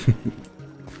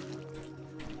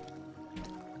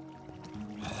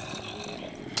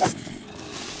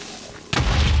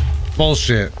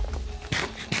 Bullshit.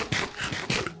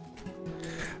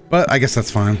 But I guess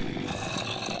that's fine.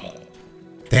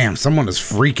 Damn, someone is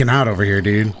freaking out over here,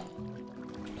 dude.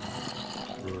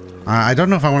 I don't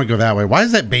know if I want to go that way. Why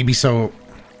is that baby so...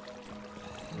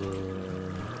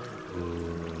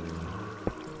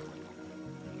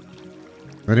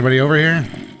 Anybody over here?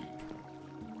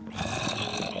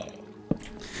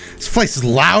 This place is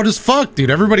loud as fuck, dude.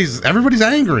 Everybody's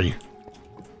angry.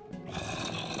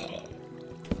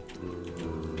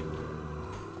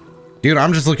 Dude,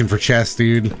 I'm just looking for chests,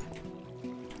 dude.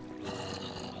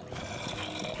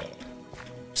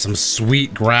 Some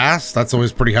sweet grass. That's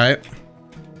always pretty hype.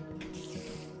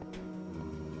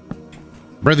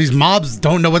 Bro, these mobs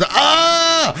don't know what the...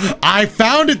 Ah! I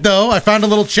found it, though. I found a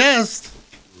little chest.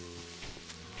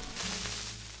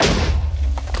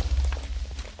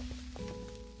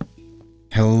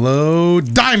 Hello,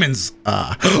 diamonds.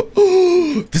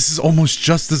 This is almost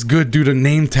just as good, dude. A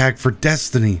name tag for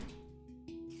Destiny.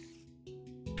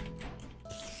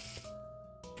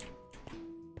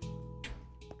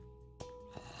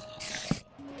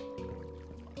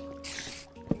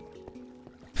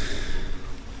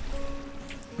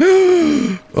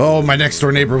 Oh, my next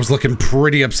door neighbor was looking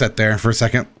pretty upset there for a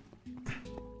second.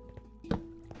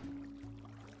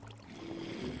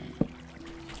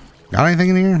 Got anything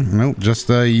in here? Nope, just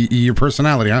your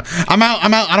personality, huh? I'm out.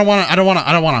 I don't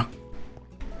wanna.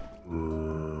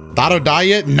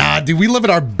 DotoDoya? Nah, dude, we live at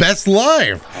our best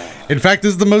life. In fact,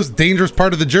 this is the most dangerous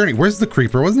part of the journey. Where's the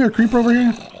creeper? Wasn't there a creeper over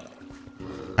here?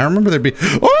 I remember there'd be...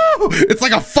 Oh! It's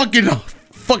like a fucking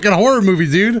horror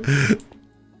movie, dude.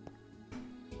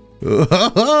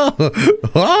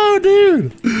 Oh,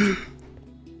 dude.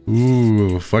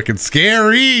 Ooh, fucking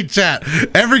scary, chat.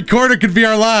 Every corner could be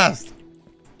our last.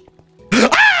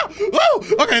 Ah! Oh!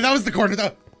 Okay, that was the corner,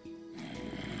 though.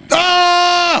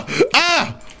 Ah!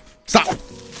 Ah! Stop.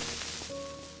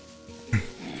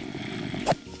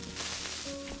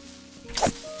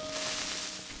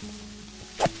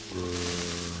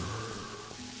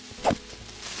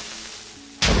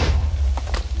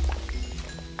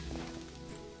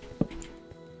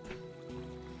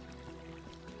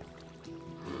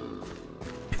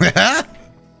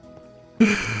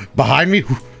 Behind me.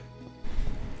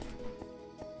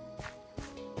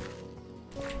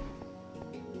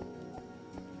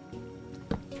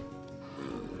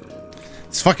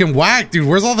 It's fucking whack, dude.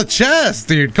 Where's all the chests,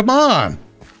 dude? Come on.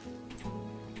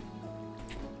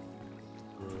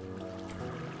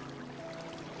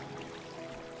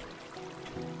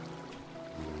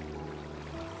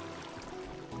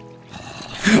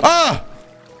 Ah!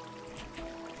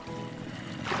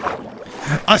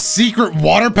 A secret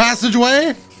water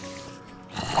passageway?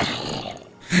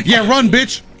 Yeah, run,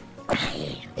 bitch.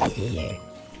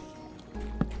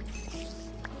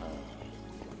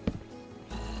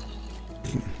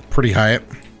 Pretty hype.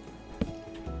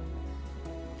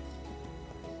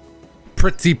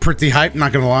 Pretty hype,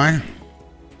 not gonna lie.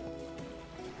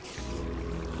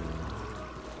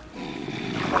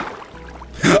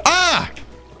 Ah!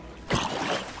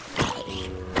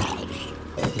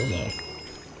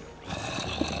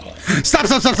 Stop!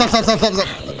 Stop, stop, stop, stop, stop, stop, stop, stop.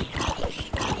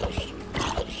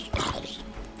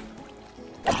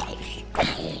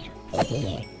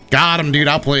 Got him, dude.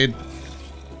 Outplayed.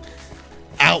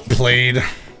 Outplayed.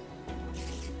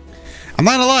 I'm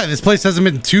not gonna lie, this place hasn't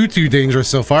been too dangerous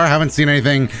so far. I haven't seen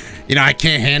anything, you know, I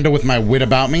can't handle with my wit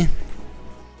about me.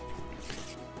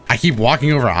 I keep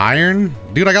walking over iron.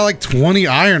 Dude, I got like 20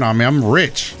 iron on me. I'm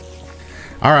rich.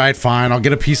 All right, fine. I'll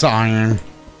get a piece of iron.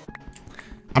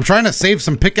 I'm trying to save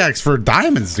some pickaxe for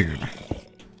diamonds, dude.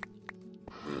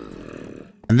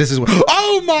 And this is what...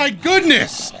 Oh my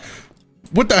goodness!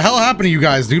 What the hell happened to you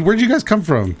guys, dude? Where'd you guys come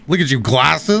from? Look at you,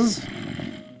 glasses.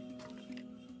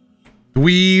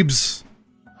 Dweebs.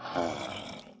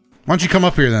 Why don't you come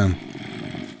up here then?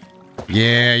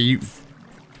 Yeah, you...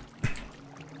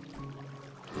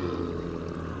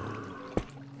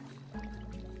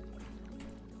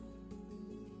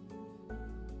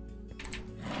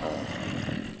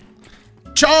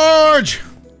 Charge!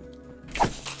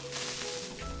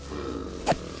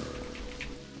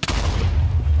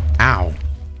 Ow.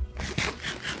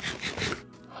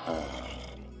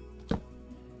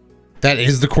 That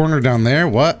is the corner down there?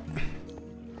 What?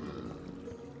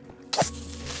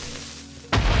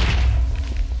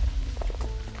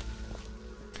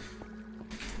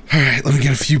 All right, let me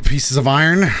get a few pieces of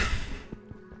iron.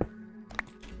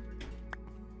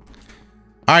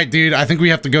 All right, dude, I think we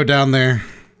have to go down there.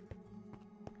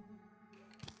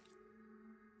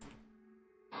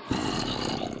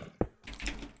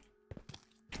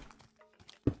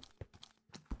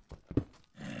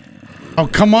 Oh,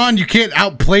 come on. You can't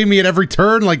outplay me at every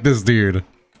turn like this, dude.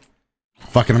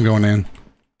 Fucking, I'm going in.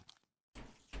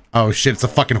 Oh, shit. It's a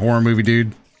fucking horror movie,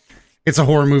 dude. It's a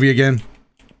horror movie again.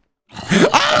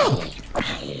 Oh!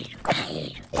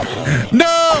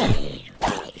 No!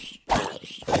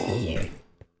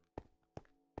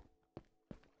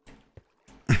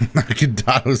 I can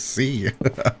Doto see.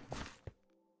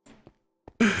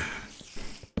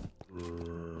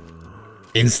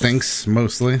 Instincts,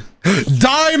 mostly.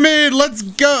 Diamond! Let's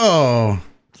go!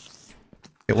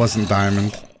 It wasn't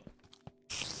diamond.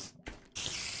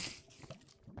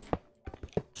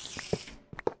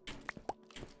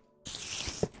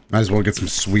 Might as well get some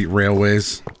sweet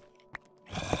railways.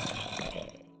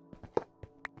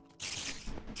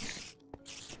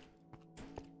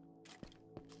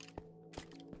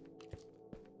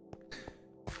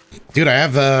 Dude, I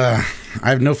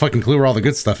have no fucking clue where all the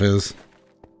good stuff is.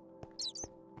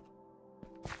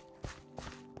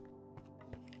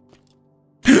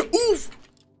 Oof!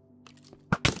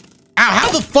 Ow, how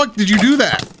the fuck did you do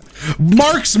that?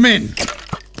 Marksman!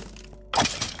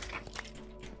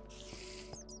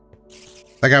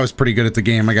 That guy was pretty good at the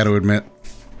game, I gotta admit.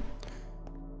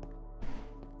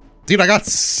 Dude, I got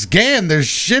scanned. There's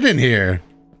shit in here.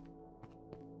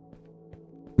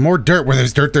 More dirt. Where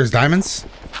there's dirt, there's diamonds.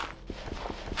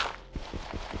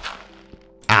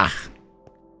 Ah.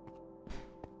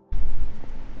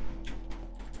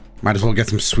 Might as well get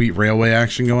some sweet railway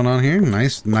action going on here.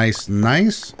 Nice, nice,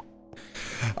 nice.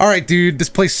 All right, dude. This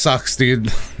place sucks,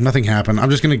 dude. Nothing happened.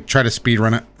 I'm just gonna try to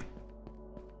speedrun it.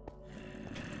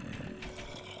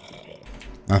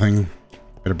 Nothing.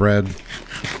 Bit of bread.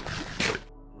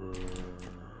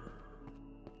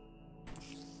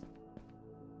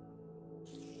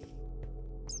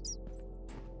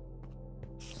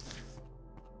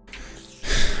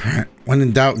 Alright, when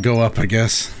in doubt, go up, I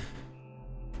guess.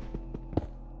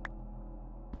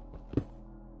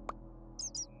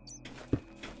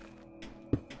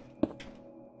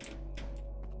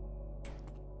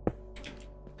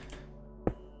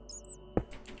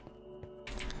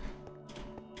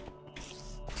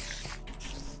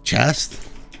 Chest?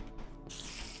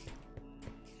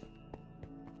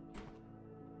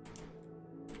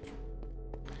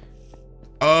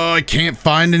 Oh, I can't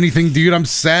find anything, dude. I'm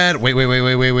sad. Wait. Ow.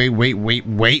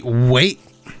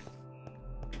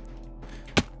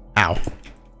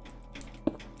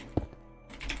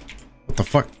 What the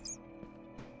fuck?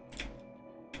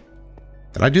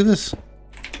 Did I do this?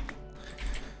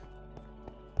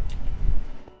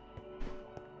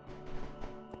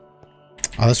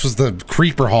 Oh, this was the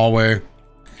creeper hallway.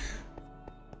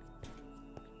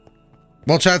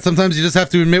 Well, chat, sometimes you just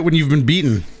have to admit when you've been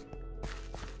beaten.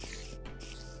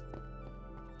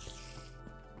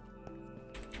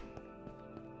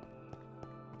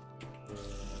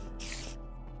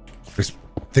 There's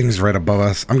things right above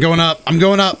us. I'm going up. I'm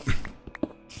going up.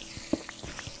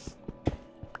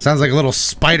 Sounds like a little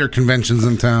spider conventions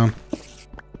in town.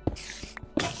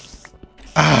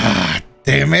 Ah,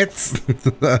 damn it.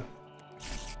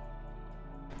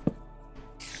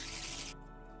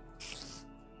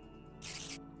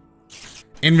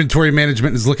 Inventory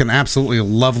management is looking absolutely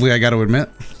lovely, I got to admit.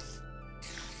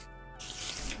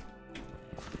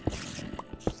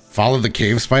 Follow the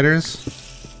cave spiders.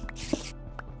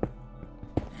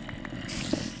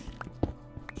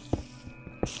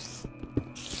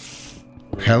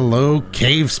 Hello,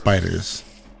 cave spiders.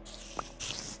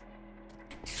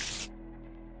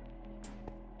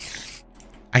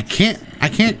 I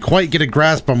can't quite get a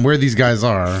grasp on where these guys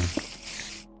are.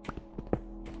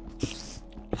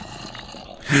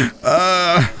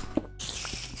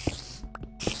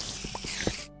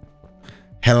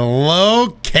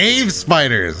 Hello, cave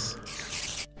spiders.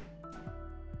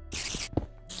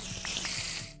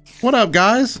 What up,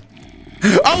 guys?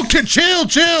 Oh,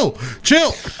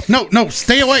 chill. No,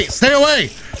 stay away.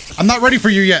 I'm not ready for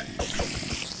you yet.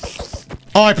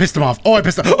 Oh, I pissed him off.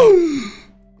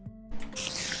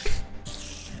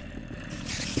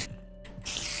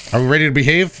 Are we ready to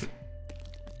behave?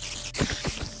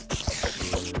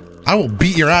 I will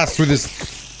beat your ass through this.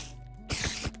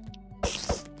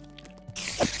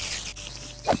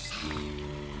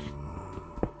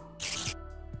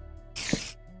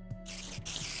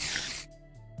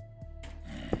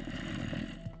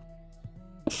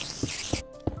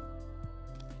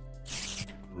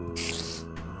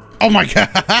 Oh my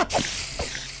god!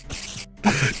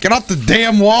 Get off the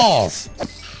damn walls!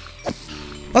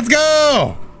 Let's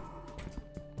go!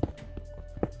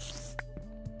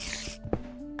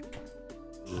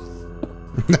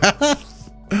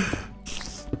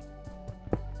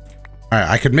 Alright,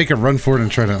 I could make a run for it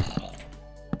and try to...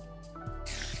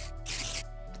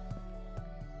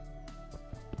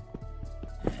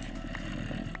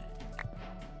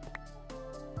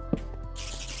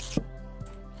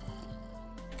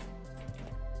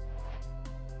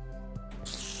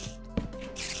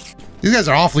 These guys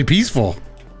are awfully peaceful.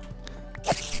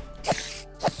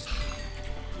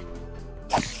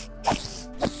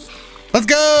 Let's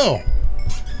go!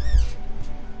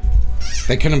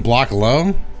 They couldn't block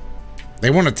low?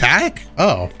 They won't attack?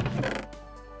 Oh.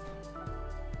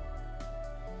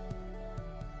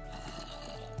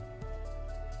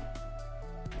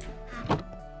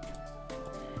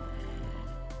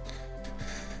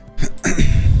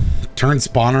 Turn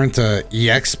spawner into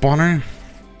EX spawner?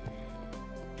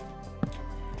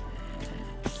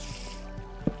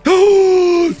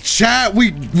 Chat,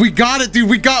 we got it, dude.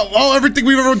 We got everything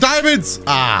we've ever diamonds.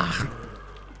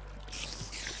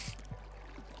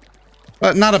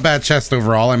 But not a bad chest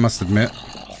overall, I must admit.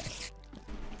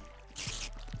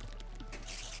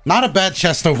 Not a bad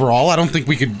chest overall. I don't think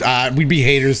we could we'd be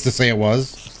haters to say it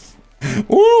was.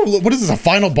 Ooh, what is this, a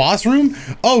final boss room?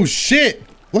 Oh shit.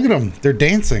 Look at them. They're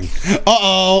dancing.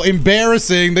 Uh-oh,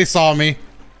 embarrassing. They saw me.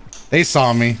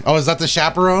 Oh, is that the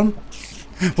chaperone?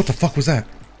 What the fuck was that?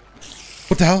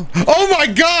 What the hell? Oh my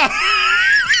god!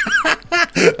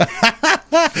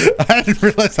 I didn't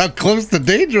realize how close to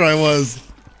danger I was.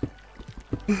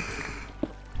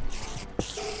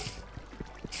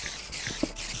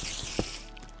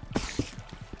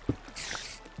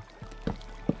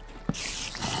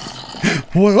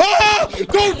 What? Ah!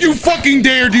 Don't you fucking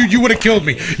dare, dude. You would have killed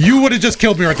me. You would have just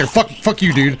killed me right there. Fuck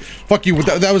you, dude. Fuck you.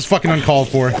 That was fucking uncalled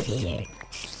for.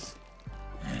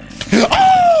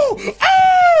 Oh!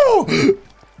 Oh!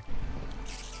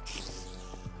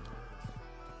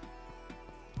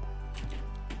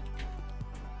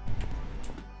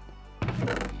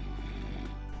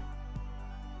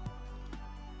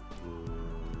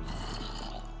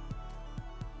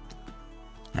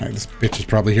 Alright, this bitch is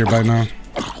probably here by now.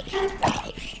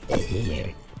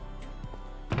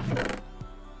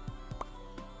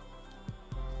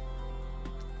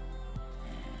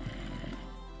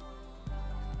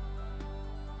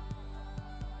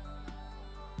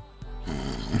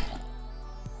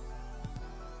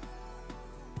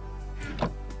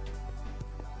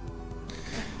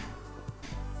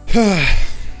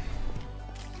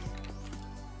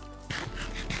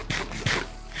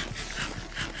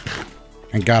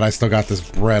 Thank God I still got this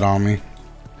bread on me.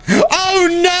 Oh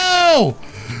no!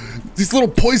 These little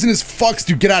poisonous fucks,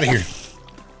 dude, get out of here.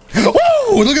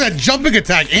 Woo! Look at that jumping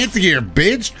attack, anti-air,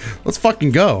 bitch. Let's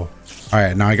fucking go. All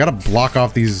right, now I gotta block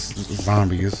off these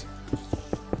zombies.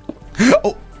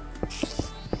 Oh!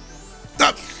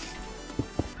 Stop!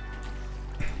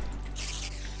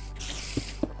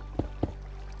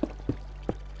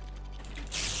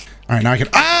 All right, now I can.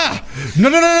 Ah! No!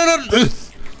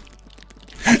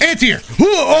 Anti-air!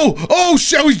 Oh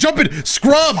shit! He's jumping.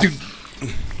 Scrub, dude.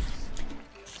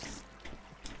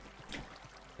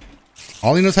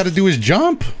 All he knows how to do is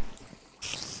jump.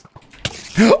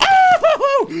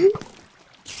 Oh!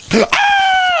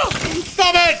 Ah!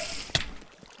 Stop it!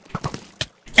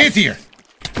 Anti-air.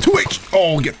 2H.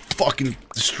 Oh, get fucking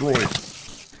destroyed.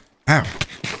 Ow.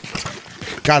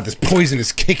 God, this poison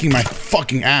is kicking my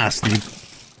fucking ass, dude.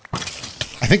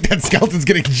 I think that skeleton's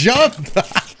getting jumped.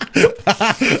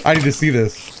 I need to see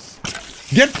this.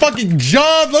 Get fucking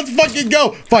jumped. Let's fucking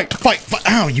go. Fight, fight, fight.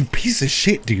 Ow, you piece of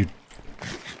shit, dude.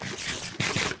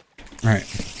 All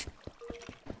right.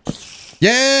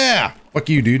 Yeah. Fuck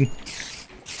you, dude.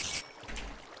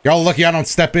 Y'all lucky I don't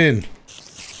step in.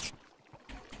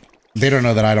 They don't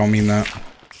know that I don't mean that.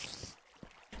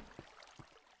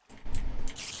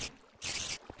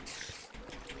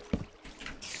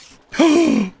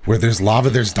 Where there's lava,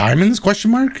 there's diamonds?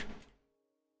 Question mark?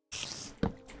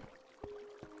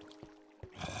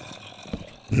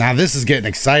 Now this is getting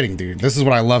exciting, dude. This is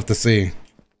what I love to see.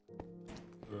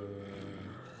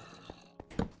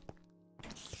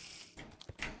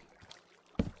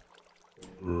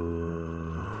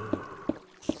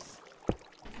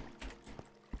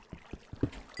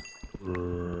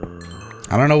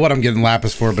 I don't know what I'm getting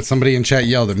lapis for, but somebody in chat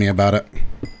yelled at me about it.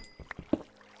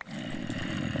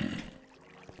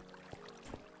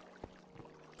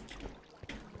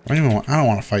 I don't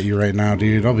want to fight you right now,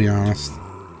 dude. I'll be honest.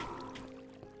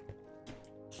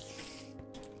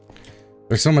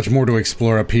 There's so much more to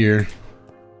explore up here.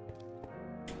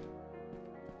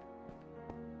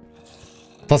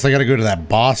 Plus, I gotta go to that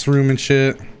boss room and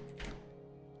shit.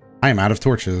 I am out of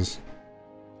torches.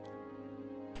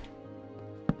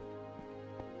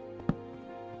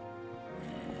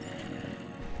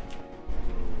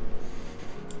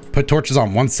 Put torches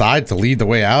on one side to lead the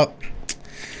way out.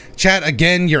 Chat,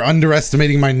 again, you're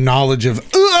underestimating my knowledge of...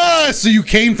 so you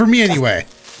came for me anyway.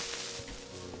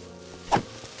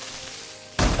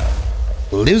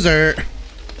 Loser.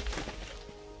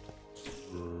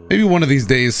 Maybe one of these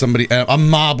days somebody... a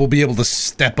mob will be able to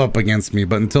step up against me,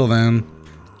 but until then...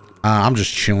 I'm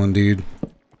just chilling, dude.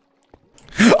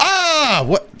 Ah!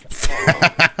 What?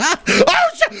 Oh,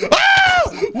 shit!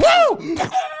 Oh! Woo!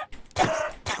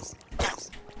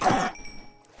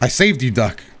 I saved you,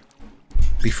 duck.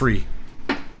 Be free.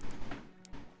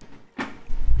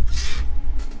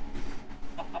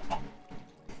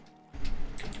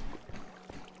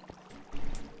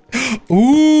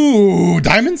 Ooh,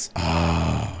 diamonds?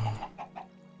 Ah.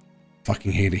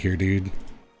 Fucking hate it here, dude.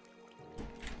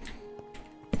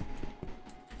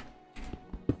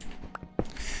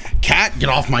 Cat, get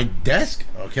off my desk.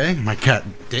 Okay, my cat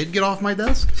did get off my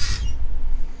desk.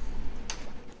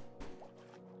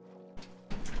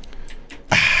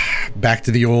 Back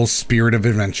to the old spirit of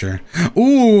adventure.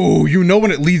 Ooh, you know when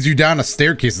it leads you down a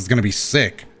staircase, it's gonna be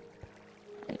sick.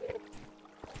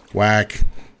 Whack.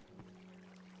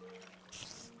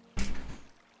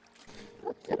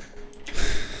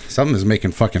 Something is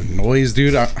making fucking noise,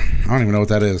 dude. I don't even know what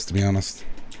that is, to be honest.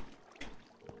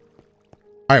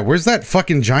 Alright, where's that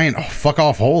fucking giant fuck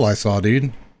off hole I saw,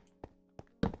 dude?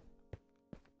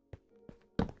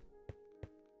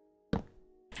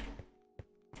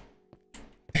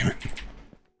 Damn it.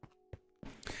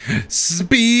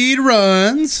 Speed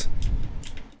runs.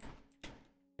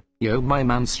 Yo, my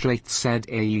man straight said,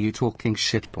 "Hey, you talking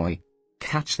shit, boy?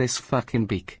 Catch this fucking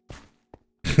beak."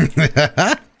 Thank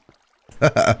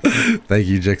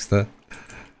you, Jixta.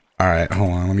 Alright,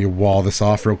 hold on. Let me wall this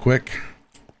off real quick.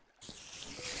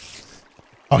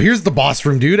 Oh, here's the boss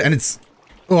room, dude. And it's...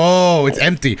 Oh, it's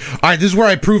empty. Alright, this is where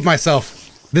I prove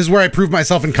myself. This is where I prove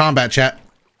myself in combat, chat.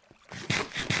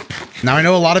 Now, I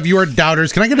know a lot of you are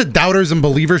doubters. Can I get a doubters and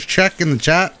believers check in the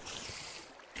chat?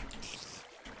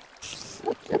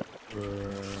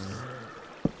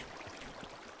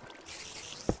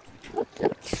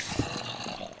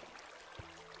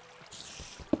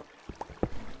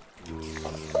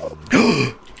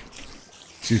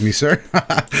 Excuse me, sir.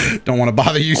 Don't want to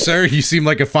bother you, sir. You seem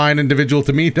like a fine individual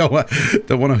to me. Don't want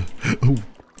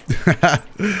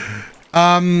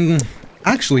to...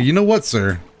 Actually, you know what,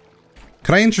 sir?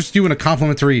 Could I interest you in a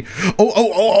complimentary...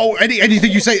 Oh,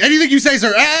 anything you say,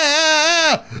 sir.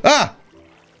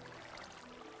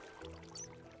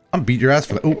 I'm beat your ass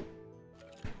for that. Oh,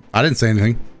 I didn't say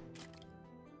anything.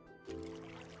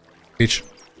 H.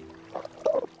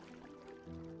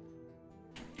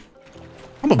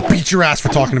 I'm gonna beat your ass for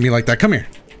talking to me like that. Come here.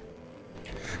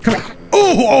 Come here.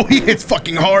 Oh, he hits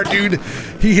fucking hard, dude.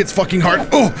 He hits fucking hard.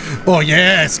 Oh,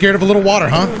 yeah. Scared of a little water,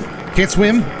 huh? Can't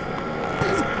swim?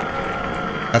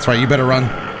 That's right. You better run.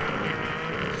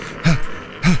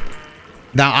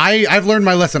 Now, I've learned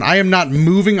my lesson. I am not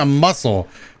moving a muscle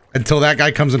until that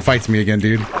guy comes and fights me again,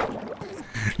 dude.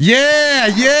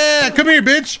 Yeah. Come here,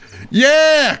 bitch.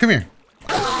 Yeah. Come here.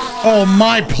 Oh,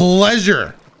 my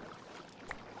pleasure.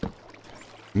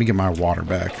 Let me get my water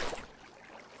back.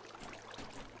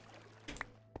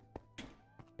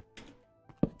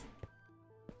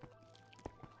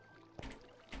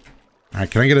 Alright,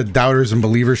 can I get a doubters and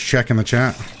believers check in the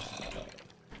chat?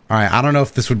 Alright, I don't know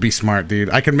if this would be smart,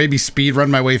 dude. I could maybe speed run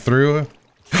my way through.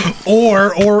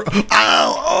 Or, oh,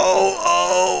 oh,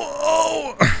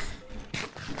 oh.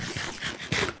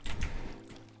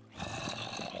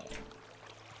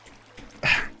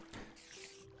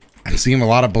 I'm seeing a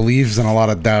lot of believes and a lot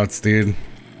of doubts, dude.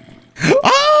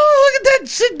 Oh, look at that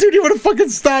shit, dude. You want to fucking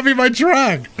stop me in my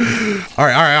track. All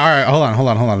right. Hold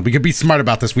on. We can be smart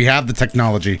about this. We have the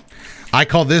technology. I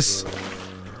call this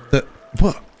the...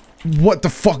 What the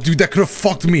fuck, dude? That could have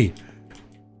fucked me.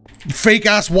 Fake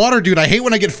ass water, dude. I hate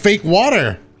when I get fake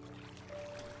water.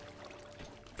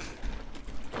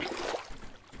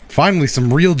 Finally,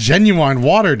 some real genuine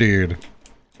water, dude.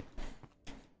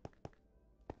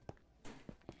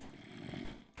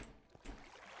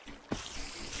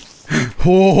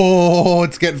 Oh,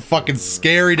 it's getting fucking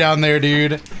scary down there,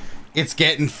 dude. It's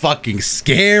getting fucking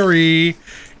scary.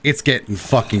 It's getting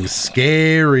fucking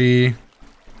scary.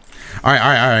 All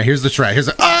right. Here's the try. Here's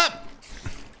the... Ah!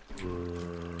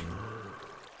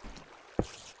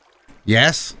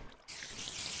 Yes?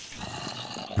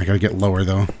 I gotta get lower,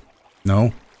 though.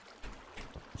 No.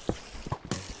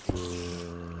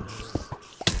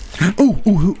 Ooh,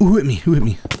 who hit me? Who hit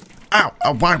me? Ow,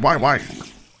 why?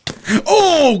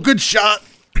 Oh, good shot.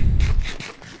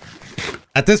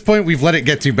 At this point, we've let it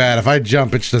get too bad. If I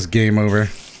jump, it's just game over.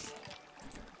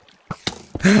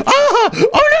 Ah!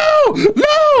 Oh,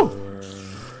 no!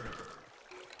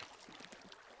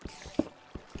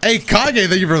 Hey, Kage,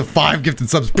 thank you for the 5 gifted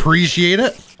subs. Appreciate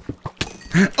it.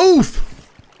 Oof.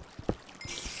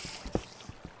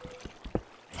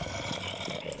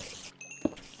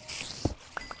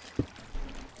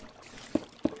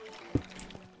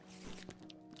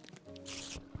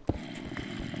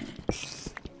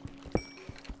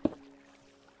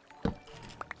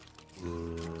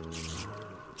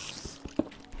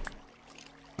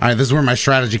 All right, this is where my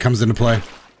strategy comes into play.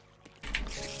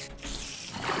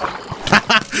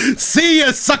 See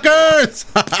ya, suckers!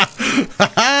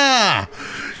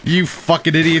 You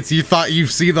fucking idiots. You thought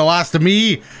you've seen the last of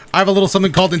me? I have a little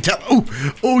something called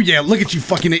intel. Oh yeah, look at you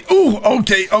fucking...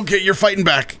 Okay, you're fighting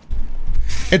back.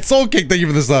 It's Soul Cake, thank you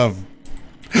for the sub.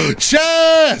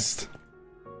 Chest!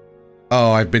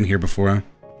 Oh, I've been here before.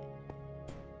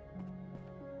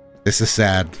 This is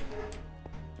sad.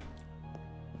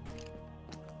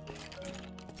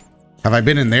 Have I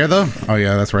been in there though? Oh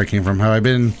yeah, that's where I came from. Have I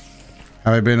been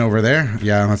over there?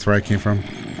 Yeah, that's where I came from.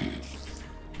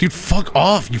 Dude, fuck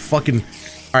off, you fucking...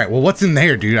 Alright, well, what's in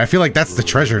there, dude? I feel like that's the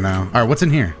treasure now. Alright, what's in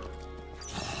here?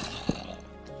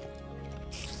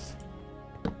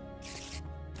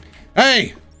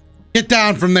 Hey! Get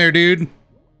down from there, dude.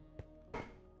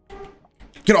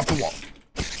 Get off the wall.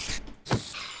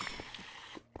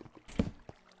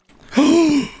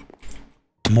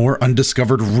 More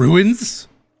undiscovered ruins?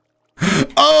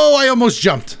 Oh, I almost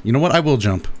jumped. You know what? I will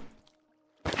jump.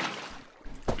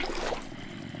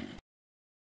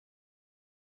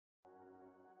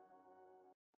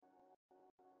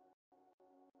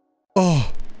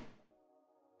 Oh.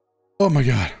 Oh my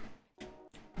God.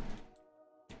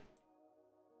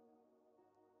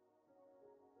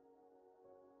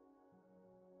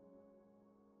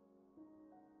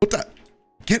 What the?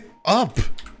 Get up.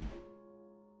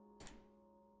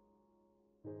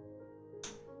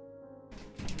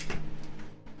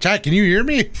 Chat, can you hear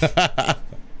me?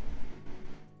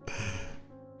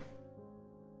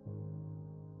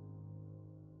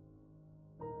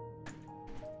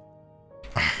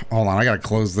 Hold on, I gotta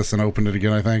close this and open it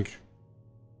again, I think.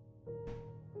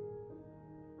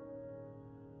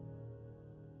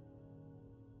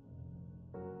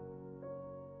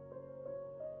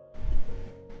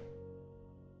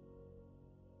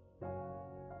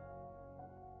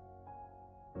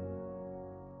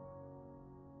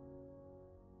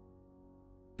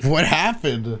 What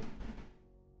happened?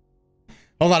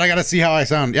 Hold on, I gotta see how I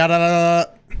sound.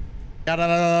 Yada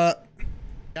yada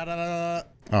yada.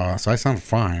 Oh, so I sound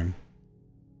fine.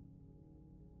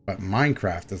 But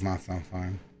Minecraft does not sound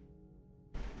fine.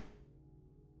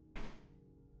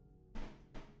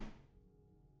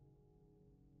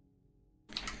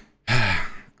 I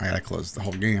gotta close the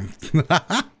whole game.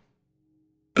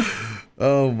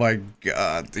 Oh my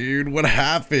God, dude, what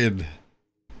happened?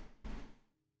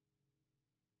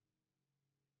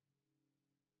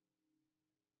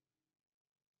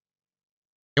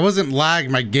 It wasn't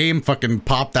lag, my game fucking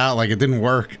popped out like it didn't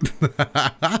work.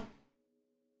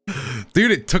 Dude,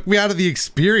 it took me out of the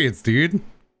experience, dude.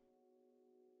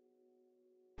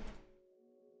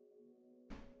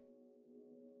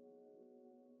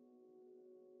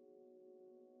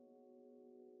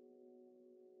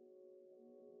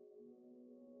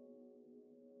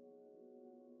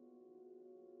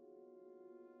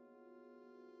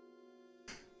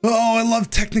 I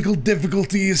love technical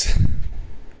difficulties.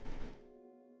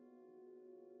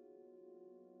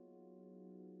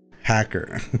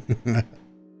 Hacker.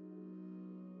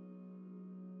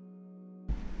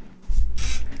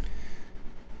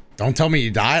 Don't tell me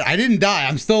you died. I didn't die.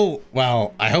 I'm still,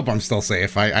 well, I hope I'm still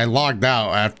safe. I logged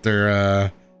out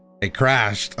after it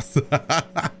crashed.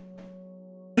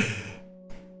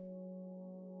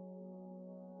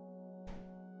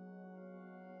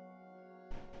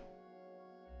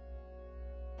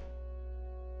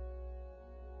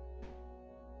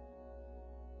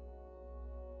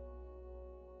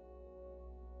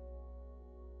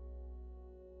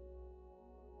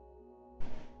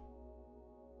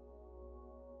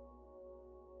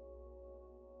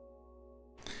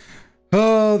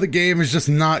 Oh, the game is just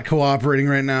not cooperating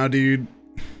right now, dude.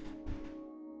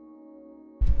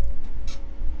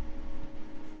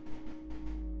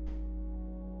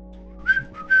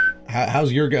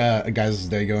 How's your guys'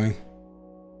 day going?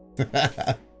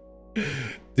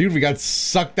 Dude, we got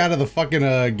sucked out of the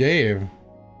fucking game.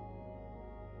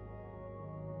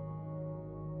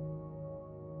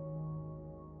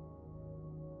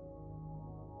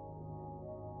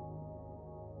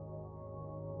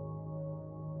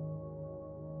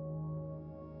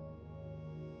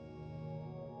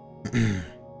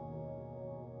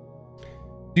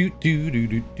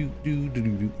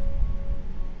 Do.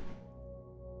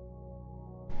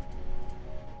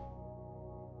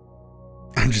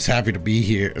 I'm just happy to be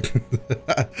here.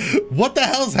 What the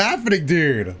hell's happening,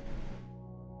 dude?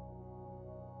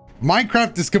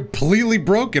 Minecraft is completely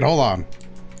broken. Hold on.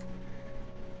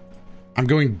 I'm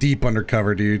going deep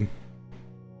undercover, dude.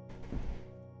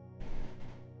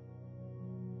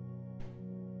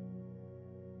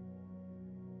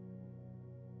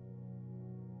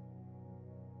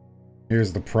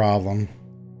 Here's the problem.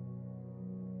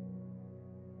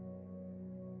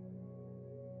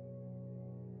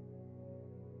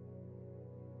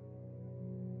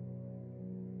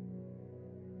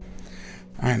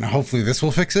 All right, now hopefully this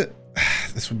will fix it.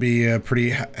 This would be pretty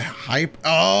hype.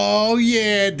 Oh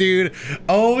yeah, dude.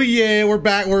 Oh yeah, we're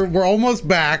back. We're almost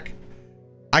back.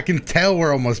 I can tell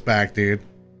we're almost back, dude.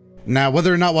 Now,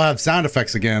 whether or not we'll have sound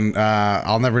effects again,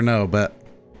 I'll never know, but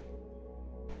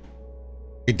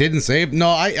it didn't save.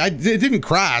 No, it didn't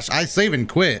crash. I save and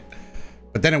quit,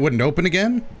 but then it wouldn't open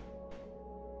again.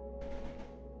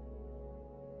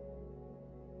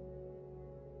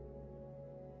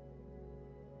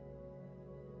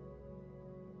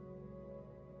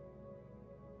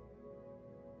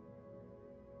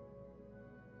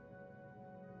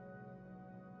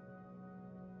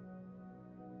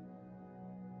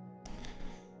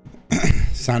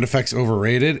 Sound effects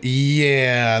overrated?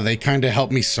 Yeah, they kind of help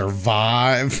me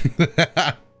survive.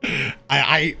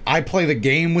 I play the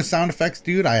game with sound effects,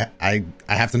 dude. I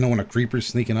have to know when a creeper's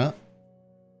sneaking up.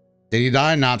 Did he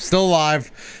die? Nah, I'm still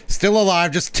alive. Still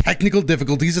alive, just technical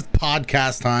difficulties. It's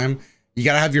podcast time. You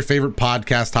gotta have your favorite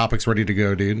podcast topics ready to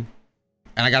go, dude. And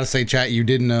I gotta say, chat, you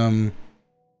didn't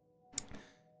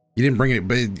bring it,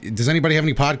 but does anybody have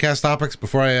any podcast topics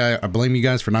before I blame you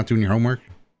guys for not doing your homework?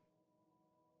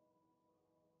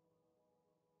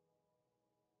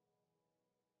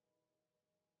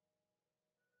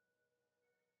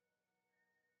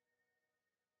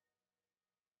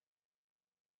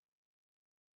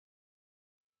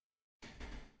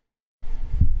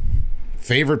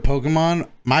 Favorite Pokemon?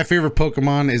 My favorite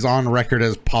Pokemon is on record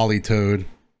as Politoed.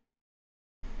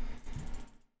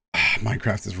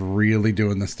 Minecraft is really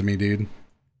doing this to me, dude.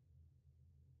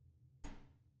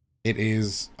 It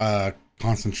is a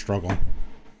constant struggle.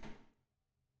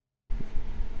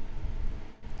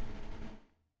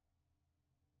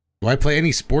 Do I play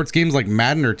any sports games like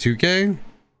Madden or 2K?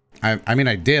 I mean,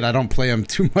 I did. I don't play them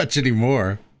too much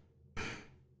anymore.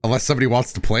 Unless somebody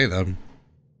wants to play them.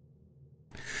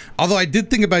 Although I did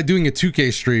think about doing a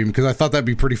 2K stream because I thought that'd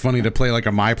be pretty funny to play like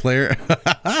a my player.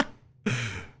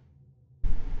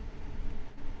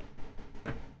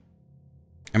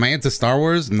 Am I into Star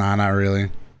Wars? Nah, not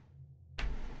really.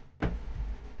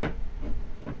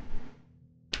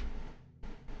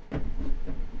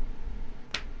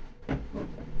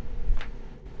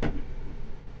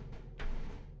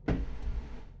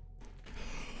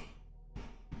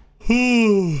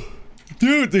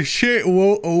 Dude, the shit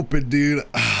won't open, dude.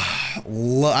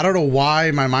 I don't know why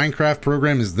my Minecraft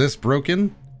program is this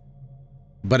broken,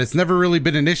 but it's never really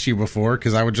been an issue before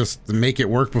because I would just make it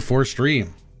work before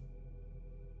stream.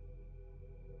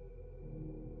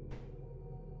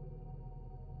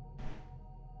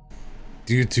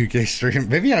 Do 2K stream?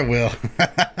 Maybe I will.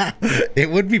 It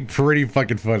would be pretty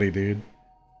fucking funny, dude.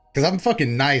 Because I'm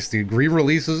fucking nice, dude.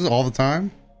 Re-releases all the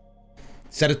time.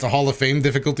 Set it to Hall of Fame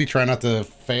difficulty. Try not to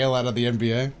fail out of the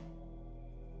NBA.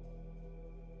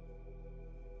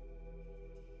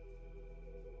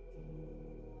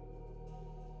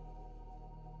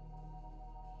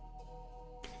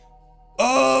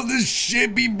 Oh, this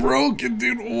shit be broken,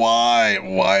 dude. Why?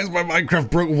 Why is my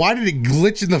Minecraft broke? Why did it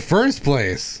glitch in the first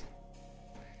place?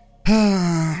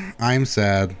 I'm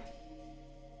sad.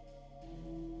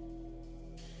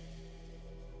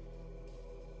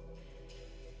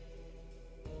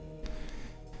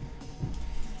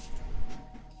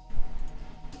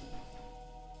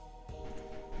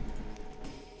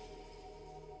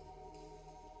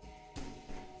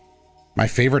 My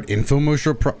favorite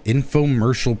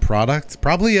infomercial product?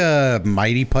 Probably a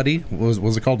Mighty Putty. What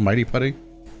was it called? Mighty Putty?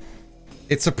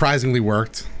 It surprisingly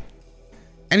worked.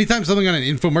 Anytime something on an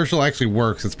infomercial actually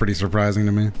works, it's pretty surprising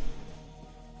to me.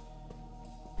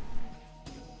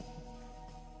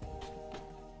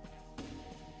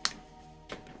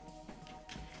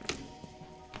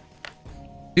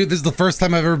 Dude, this is the first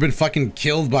time I've ever been fucking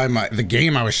killed by the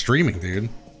game I was streaming, dude.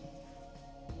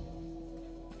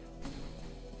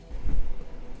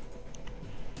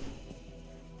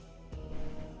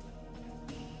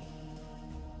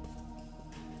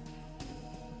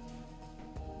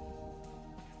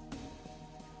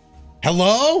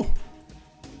 Hello? All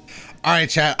right,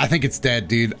 chat. I think it's dead,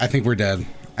 dude. I think we're dead.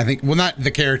 I think, well, not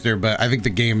the character, but I think the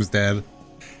game's dead.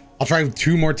 I'll try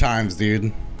 2 more times,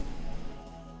 dude.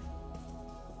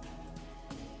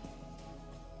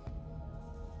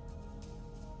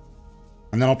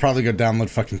 And then I'll probably go download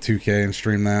fucking 2K and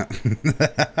stream that.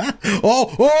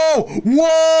 Oh,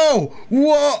 whoa,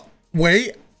 whoa.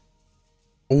 Wait.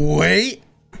 Wait.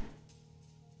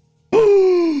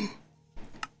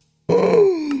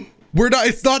 We're not,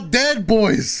 it's not dead,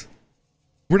 boys.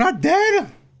 We're not dead.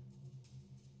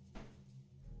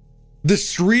 The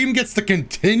stream gets to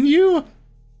continue?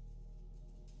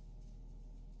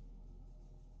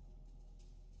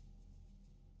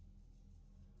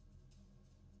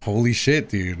 Holy shit,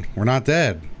 dude. We're not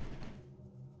dead.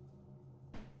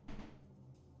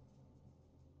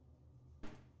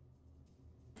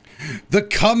 The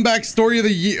comeback story of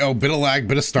the year. Oh, bit of lag,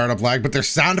 bit of startup lag, but there's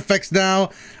sound effects now.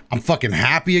 I'm fucking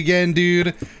happy again,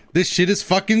 dude. This shit is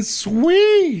fucking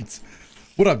sweet.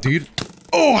 What up, dude?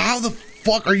 Oh, how the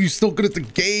fuck are you still good at the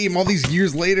game all these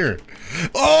years later?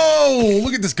 Oh,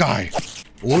 look at this guy.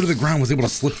 Low to the ground, was able to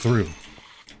slip through.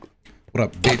 What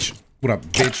up, bitch? What up,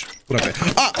 bitch? What up,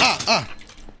 bitch? Ah.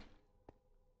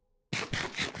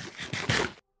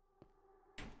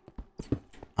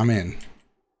 I'm in.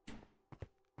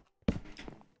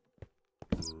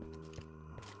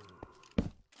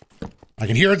 I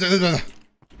can hear it.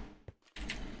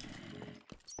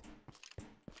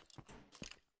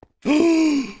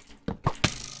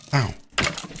 Ow.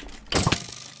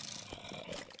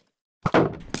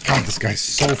 God, this guy's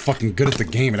so fucking good at the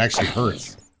game, it actually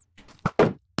hurts.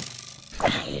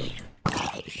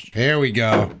 There we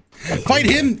go. Fight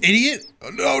him, idiot!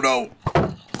 No, no!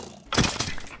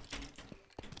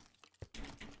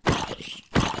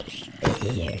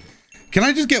 Can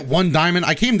I just get 1 diamond?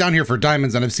 I came down here for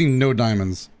diamonds and I've seen no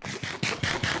diamonds.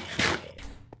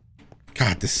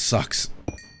 God, this sucks.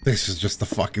 This is just the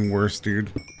fucking worst,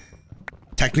 dude.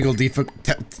 Technical difficulties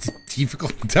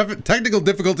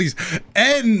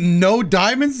and no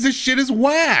diamonds? This shit is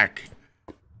whack.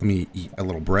 Let me eat a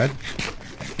little bread.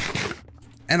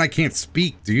 And I can't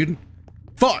speak, dude.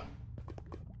 Fuck.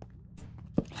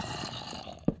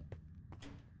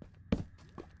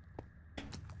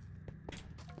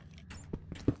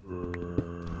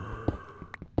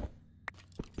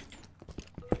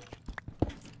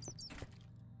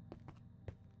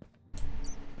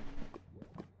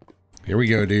 Here we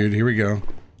go, dude. Here we go.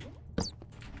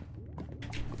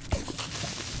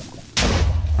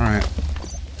 All right.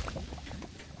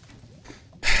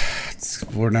 Let's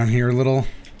explore down here a little.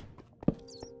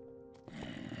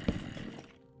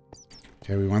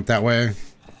 Okay, we went that way.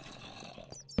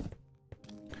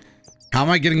 How am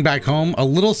I getting back home? A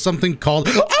little something called...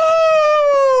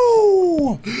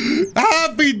 Oh!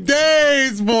 Happy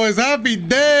days, boys! Happy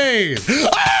days!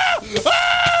 Ah!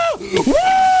 Ah! Woo!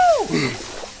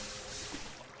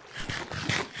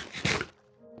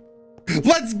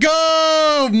 Let's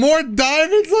go! More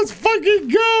diamonds? Let's fucking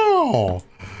go!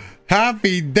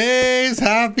 Happy days,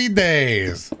 happy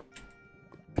days.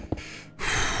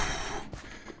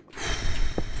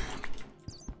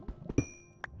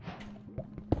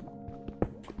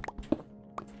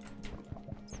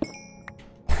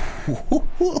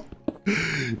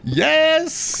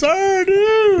 Yes, sir,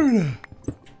 dude!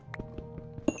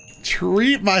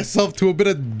 Treat myself to a bit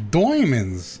of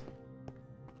diamonds.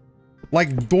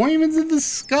 Like diamonds in the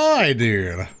sky,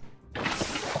 dude.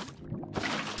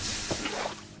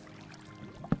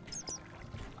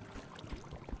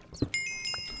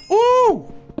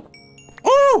 Ooh!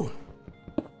 Ooh!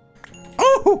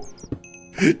 Ooh!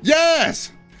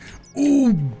 Yes!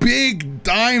 Ooh, big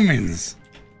diamonds.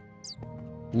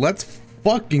 Let's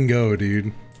fucking go,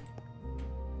 dude.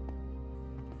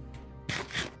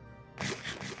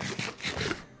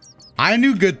 I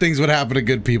knew good things would happen to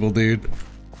good people, dude.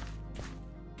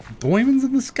 Diamonds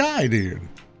in the sky, dude.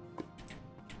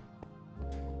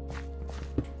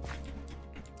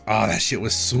 Oh, that shit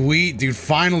was sweet, dude.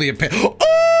 Finally a pay.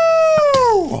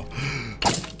 Oh!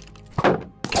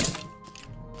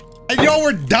 And y'all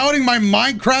were doubting my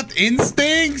Minecraft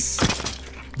instincts?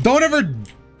 Don't ever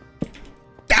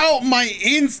doubt my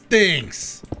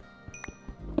instincts.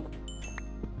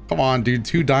 Come on, dude.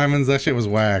 2 diamonds. That shit was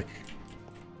whack.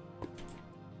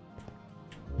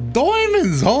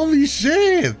 Diamonds! Holy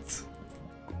shit!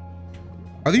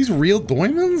 Are these real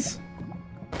diamonds?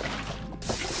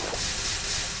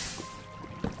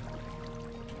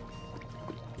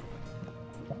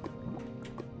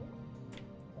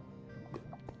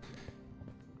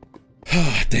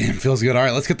 Damn, feels good. All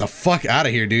right, let's get the fuck out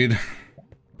of here, dude.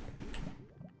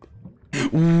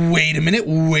 Wait a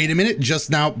minute. Just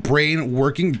now, brain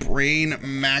working, brain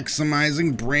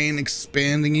maximizing, brain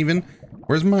expanding even.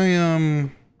 Where's my,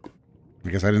 I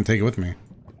guess I didn't take it with me.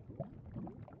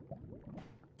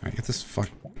 I get this fuck.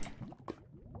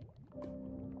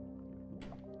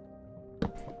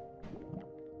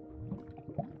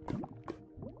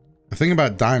 The thing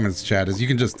about diamonds, chat, is you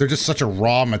can just, they're just such a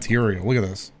raw material. Look at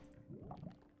this.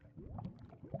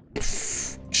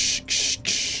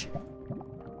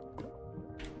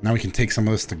 Now we can take some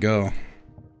of this to go.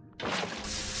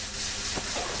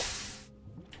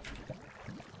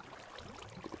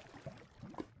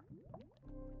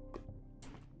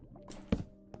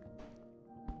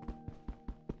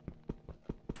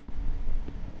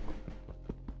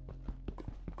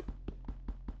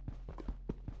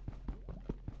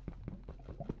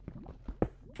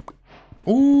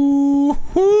 Ooh,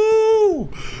 ooh,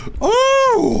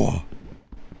 ooh.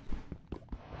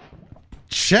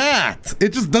 Chat,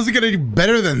 it just doesn't get any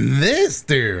better than this,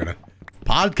 dude.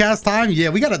 Podcast time? Yeah,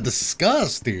 we gotta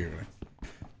discuss, dude.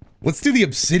 Let's do the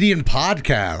Obsidian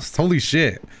podcast. Holy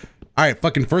shit. All right,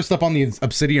 fucking first up on the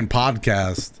Obsidian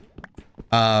podcast.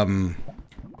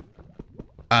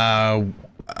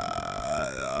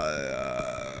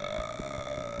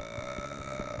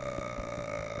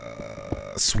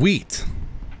 Sweet.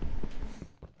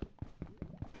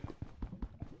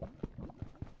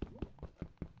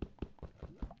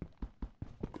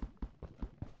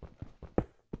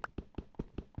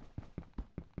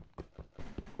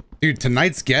 Dude,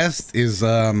 tonight's guest is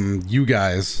you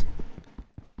guys.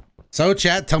 So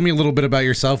chat, tell me a little bit about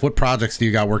yourself. What projects do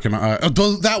you got working on?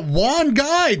 That one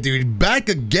guy, dude, back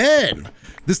again.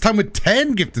 This time with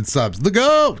 10 gifted subs. The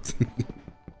GOAT.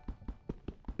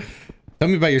 Tell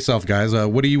me about yourself, guys.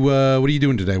 What are you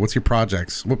doing today? What's your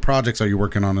projects? What projects are you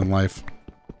working on in life?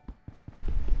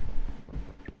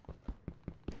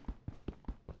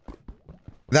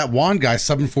 That one guy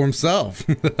subbing for himself.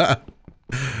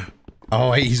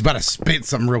 Oh, hey, he's about to spit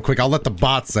something real quick. I'll let the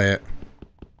bot say it.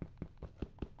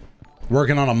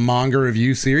 Working on a manga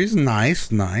review series.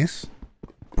 Nice, nice.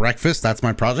 Breakfast, that's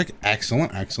my project.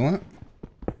 Excellent, excellent.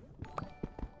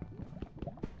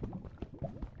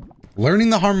 Learning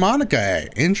the harmonica. Hey,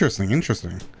 interesting,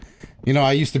 interesting. You know,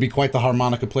 I used to be quite the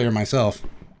harmonica player myself.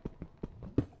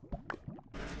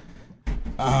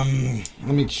 Let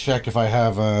me check if I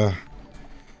have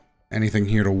anything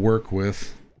here to work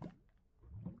with.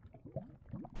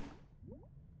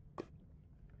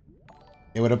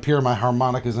 It would appear my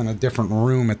harmonica is in a different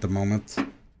room at the moment.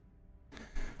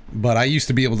 But I used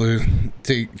to be able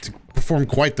to perform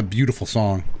quite the beautiful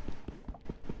song.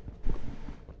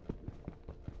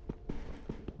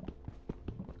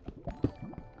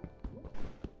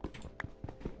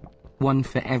 One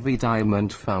for every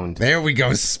diamond found. There we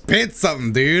go. Spit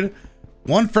something, dude.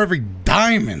 One for every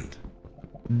diamond.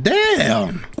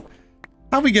 Damn.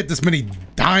 How'd we get this many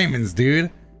diamonds, dude?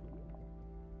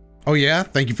 Oh, yeah?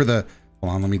 Thank you for the...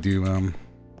 Hold on, let me do...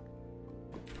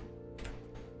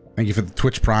 Thank you for the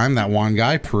Twitch Prime, that one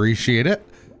guy. Appreciate it.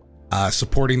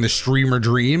 Supporting the streamer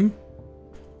dream.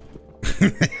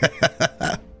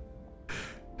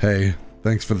 Hey,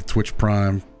 thanks for the Twitch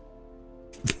Prime.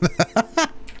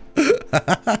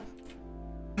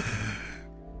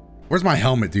 Where's my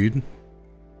helmet, dude?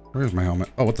 Where's my helmet?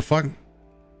 Oh, what the fuck?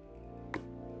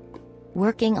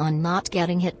 Working on not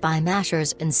getting hit by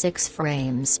mashers in 6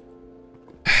 frames.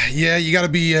 Yeah, you gotta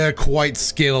be quite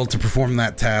skilled to perform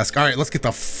that task. All right, let's get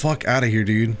the fuck out of here,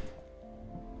 dude.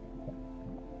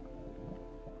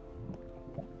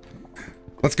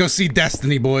 Let's go see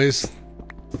Destiny, boys.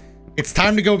 It's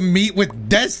time to go meet with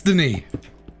Destiny.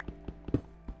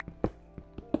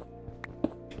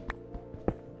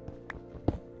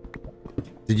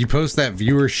 Did you post that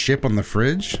viewership on the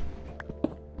fridge?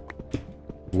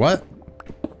 What?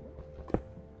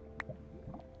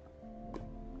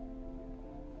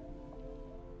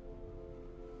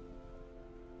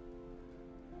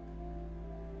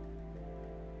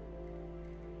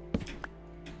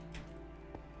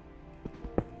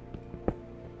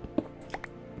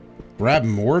 Grab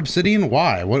more obsidian?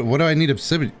 Why? What do I need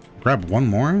obsidian? Grab one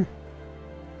more?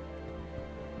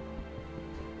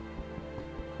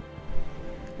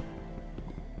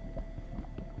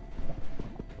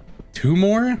 Two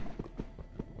more?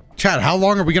 Chad, how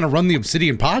long are we gonna run the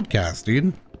obsidian podcast,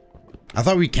 dude? I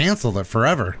thought we canceled it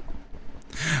forever.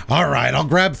 All right, I'll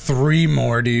grab 3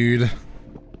 more, dude.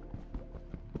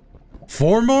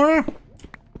 4 more?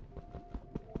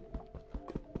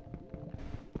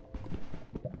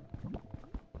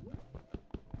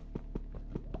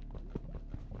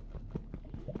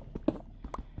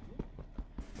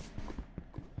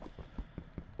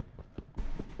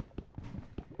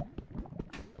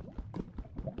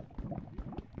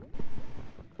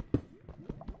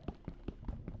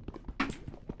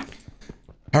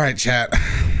 All right, chat.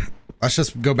 Let's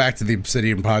just go back to the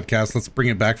Obsidian podcast. Let's bring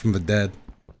it back from the dead.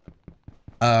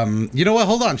 You know what?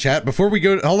 Hold on, chat. Before we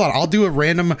go, hold on. I'll do a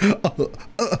random.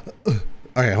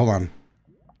 Okay, hold on.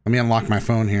 Let me unlock my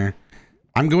phone here.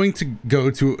 I'm going to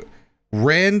go to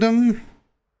random.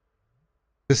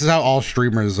 This is how all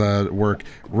streamers work.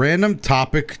 Random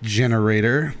topic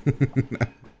generator.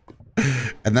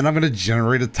 And then I'm going to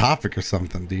generate a topic or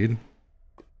something, dude.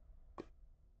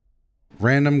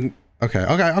 Random. Okay.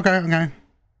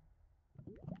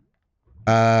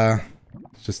 Let's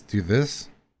just do this.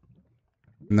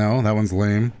 No, that one's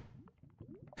lame.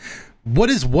 What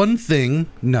is one thing?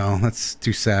 No, that's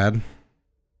too sad.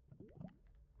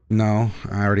 No,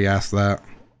 I already asked that.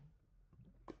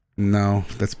 No,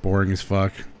 that's boring as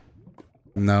fuck.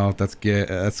 No,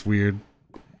 that's weird.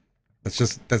 That's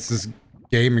just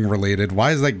gaming related.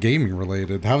 Why is that gaming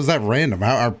related? How is that random?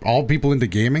 How are all people into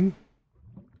gaming?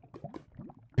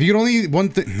 If you can only eat one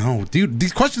thing. No, dude,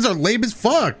 these questions are lame as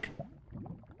fuck.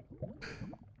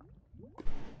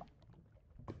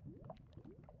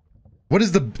 What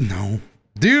is the no,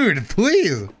 dude,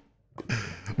 please.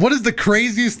 What is the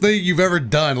craziest thing you've ever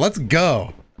done? Let's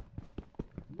go.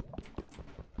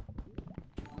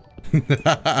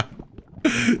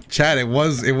 Chat, it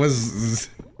was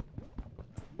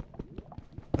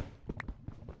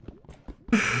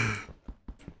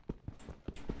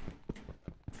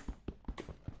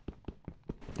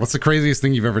What's the craziest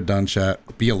thing you've ever done,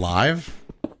 chat? Be alive?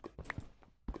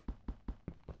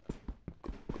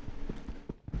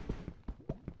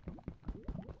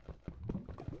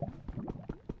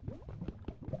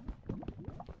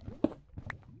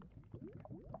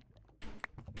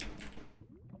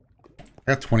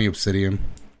 I got 20 obsidian.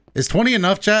 Is 20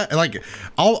 enough, chat? Like,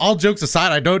 all jokes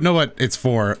aside, I don't know what it's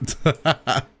for.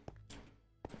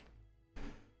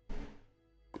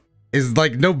 Is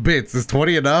like no bits. Is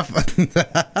 20 enough?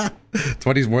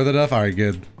 20's more than enough? Alright,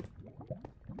 good.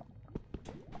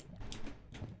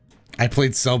 I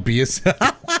played Celbius.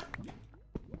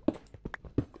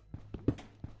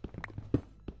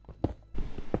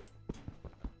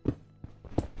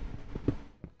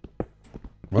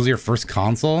 What was your first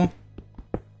console?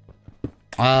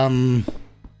 You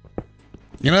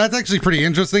know, that's actually pretty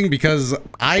interesting because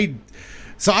I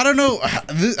don't know. I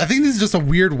think this is just a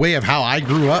weird way of how I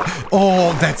grew up.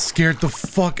 Oh, that scared the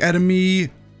fuck out of me.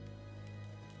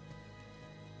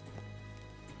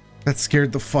 That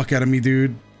scared the fuck out of me,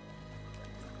 dude.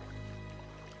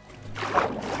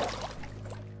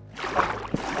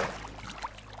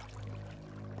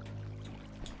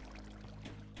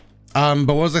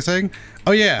 But what was I saying?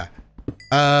 Oh yeah.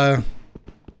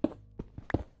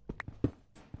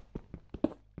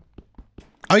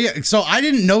 Oh yeah, so I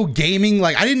didn't know gaming,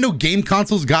 like I didn't know game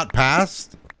consoles got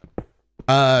past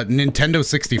Nintendo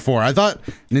 64. I thought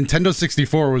Nintendo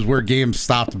 64 was where games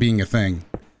stopped being a thing.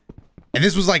 And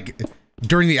this was like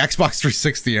during the Xbox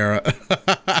 360 era.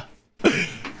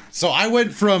 So I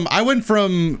went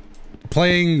from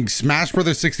playing Smash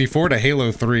Brothers 64 to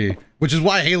Halo 3, which is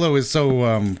why Halo is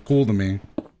so cool to me.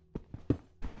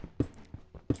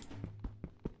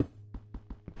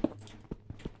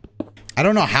 I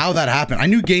don't know how that happened. I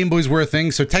knew Game Boys were a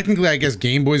thing, so technically I guess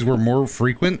Game Boys were more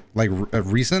frequent, like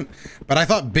recent, but I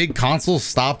thought big consoles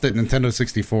stopped at Nintendo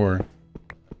 64.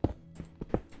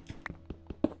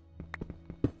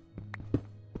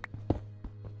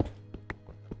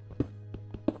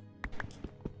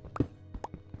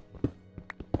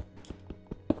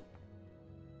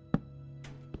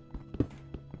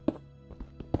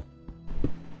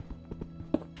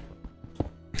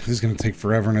 This is gonna take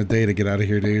forever and a day to get out of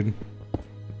here, dude.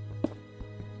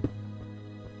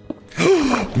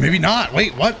 Maybe not.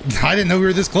 Wait, what? I didn't know we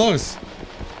were this close.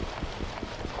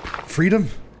 Freedom?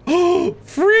 Oh,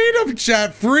 freedom,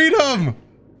 chat. Freedom.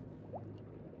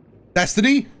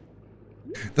 Destiny?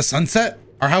 The sunset?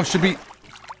 Our house should be...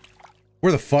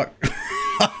 Where the fuck?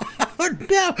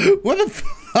 Yeah, where the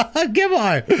fuck am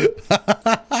I?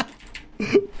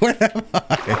 Where am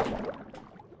I?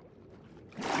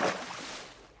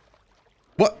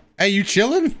 What? Hey, you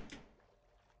chilling?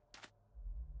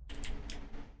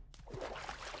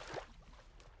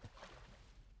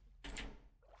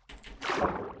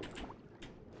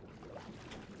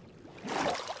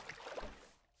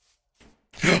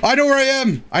 I know where I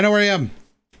am. I know where I am.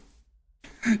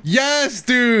 Yes,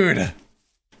 dude.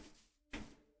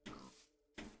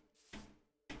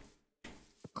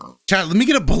 Chat, let me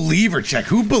get a believer check.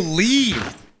 Who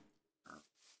believed?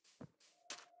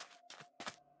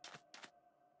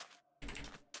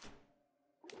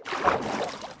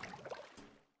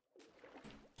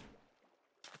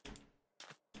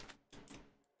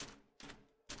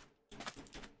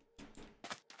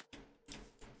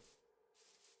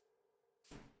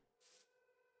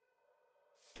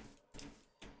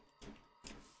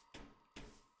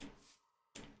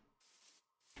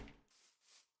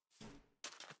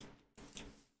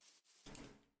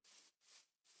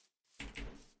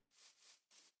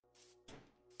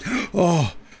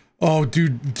 Oh,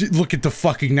 dude, look at the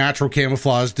fucking natural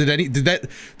camouflage.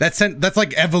 That's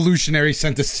like evolutionary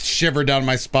sent a shiver down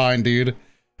my spine, dude.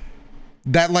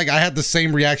 That, like, I had the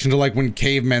same reaction to, like, when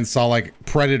cavemen saw, like,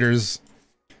 predators.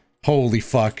 Holy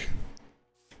fuck.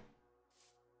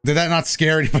 Did that not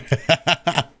scare anybody?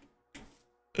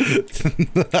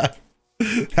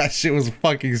 That shit was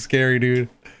fucking scary, dude.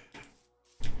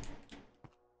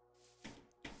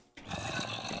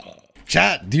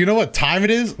 Chat, do you know what time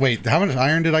it is? Wait, how much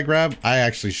iron did I grab? I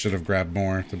actually should have grabbed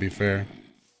more, to be fair.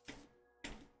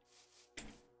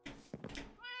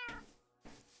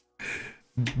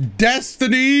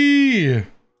 Destiny!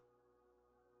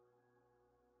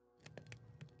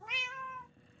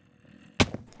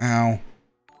 Ow.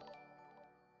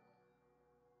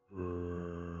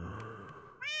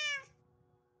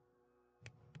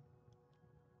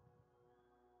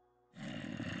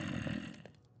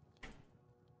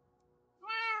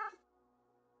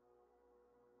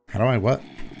 How do I what?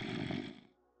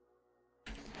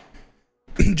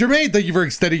 Jermaine, thank you for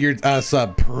extending your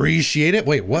sub. Appreciate it.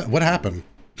 Wait, what happened?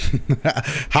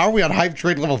 How are we on hype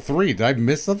trade level 3? Did I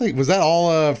miss something? Was that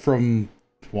all from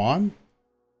Juan?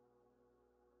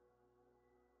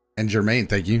 And Jermaine,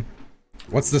 thank you.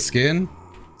 What's the skin?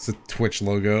 It's a Twitch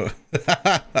logo.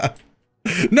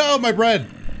 No, my bread.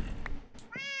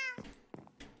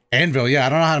 Anvil, yeah, I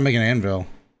don't know how to make an anvil.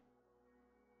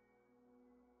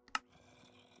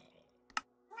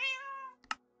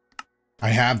 I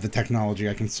have the technology,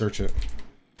 I can search it.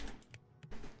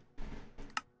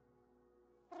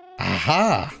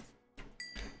 Aha!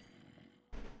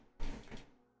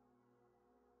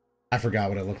 I forgot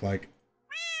what it looked like.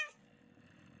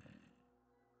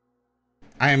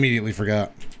 I immediately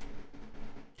forgot.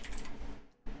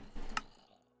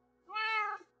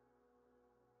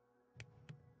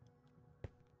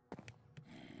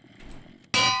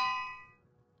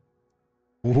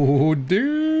 Ooh,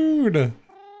 dude!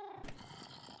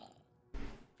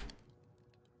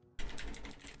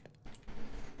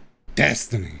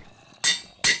 Destiny.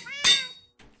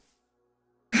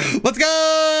 Let's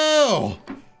go!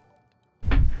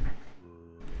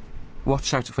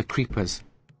 Watch out for creepers.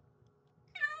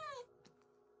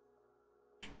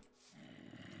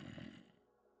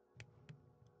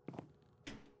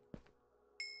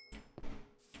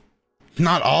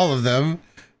 Not all of them.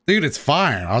 Dude, it's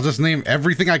fine. I'll just name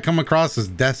everything I come across as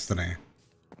Destiny.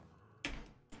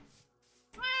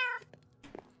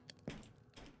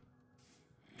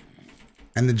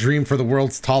 And the dream for the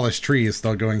world's tallest tree is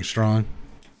still going strong.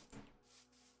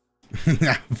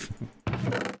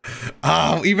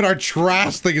 Oh, even our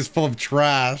trash thing is full of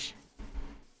trash.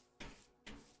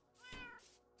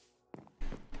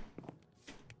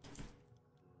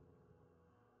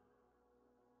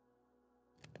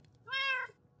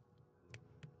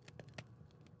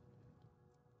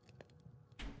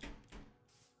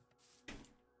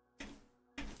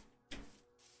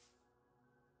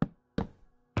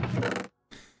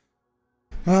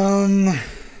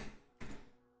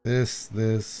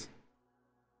 This.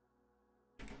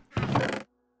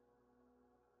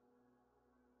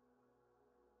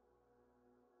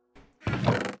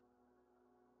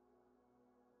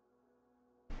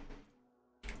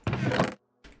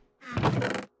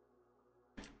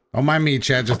 Don't mind me,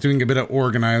 chat, just doing a bit of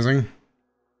organizing.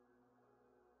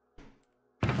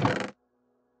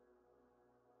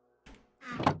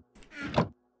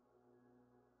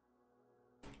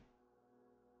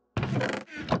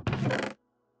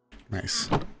 Nice.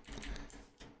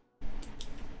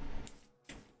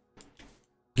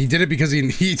 He did it because he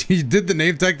did the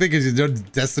name tag thing because you know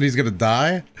Destiny's gonna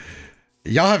die.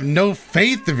 Y'all have no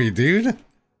faith in me, dude.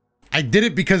 I did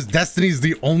it because Destiny's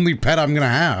the only pet I'm gonna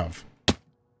have.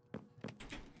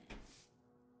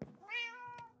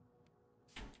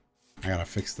 I gotta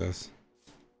fix this.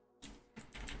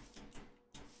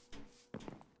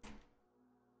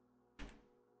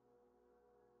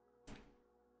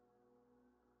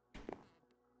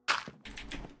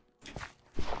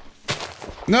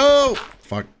 No!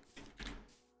 Fuck.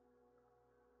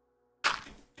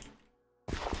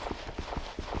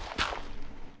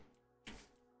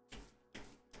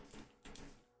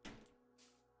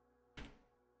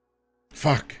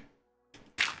 Fuck.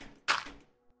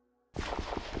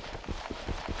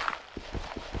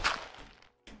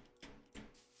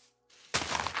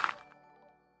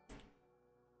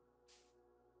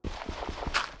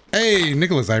 Hey,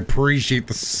 Nicholas, I appreciate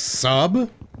the sub.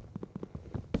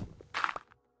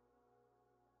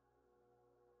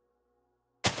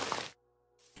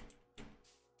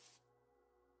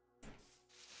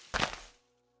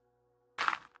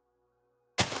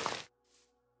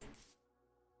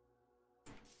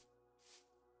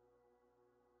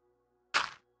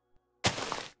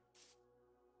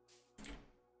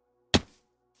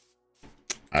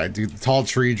 Dude, the tall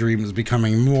tree dream is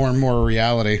becoming more and more a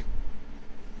reality.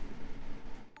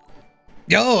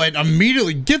 Yo, and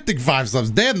immediately gifting 5 subs.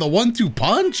 Damn, the 1-2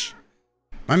 punch?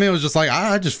 My man was just like,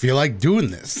 I just feel like doing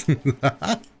this.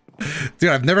 Dude,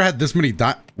 I've never had this many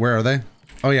Where are they?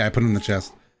 Oh yeah, I put them in the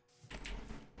chest.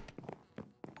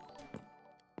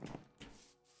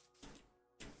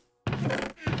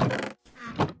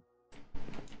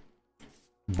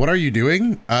 What are you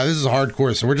doing? This is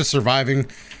hardcore, so we're just surviving.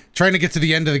 Trying to get to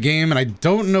the end of the game, and I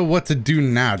don't know what to do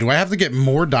now. Do I have to get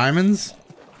more diamonds?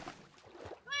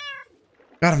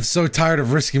 God, I'm so tired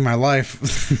of risking my life.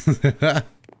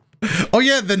 Oh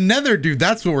yeah, the nether, dude.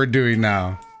 That's what we're doing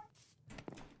now.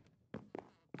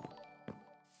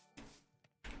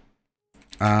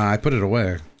 I put it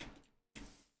away.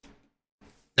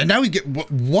 And now we get...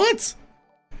 What?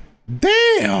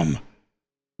 Damn!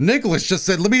 Nicholas just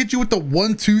said, let me hit you with the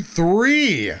 1, 2,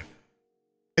 3.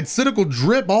 And Cynical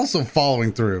Drip also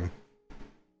following through.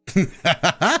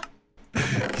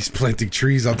 He's planting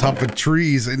trees on top of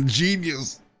trees.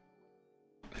 Ingenious.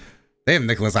 Damn,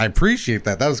 Nicholas, I appreciate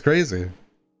that. That was crazy.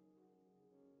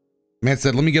 Man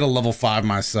said, let me get a level 5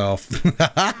 myself.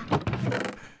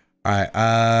 Alright,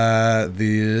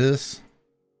 this.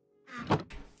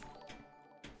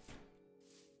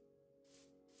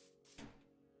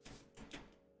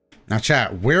 Now,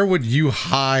 chat, where would you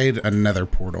hide a nether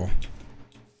portal?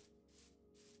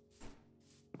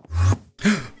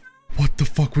 What the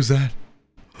fuck was that?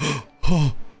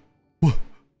 Oh,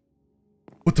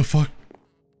 what the fuck?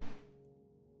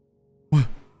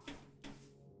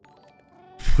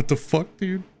 What the fuck,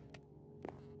 dude?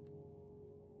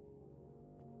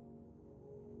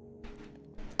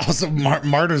 Also,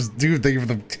 Martyrs, dude, thank you for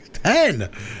the 10.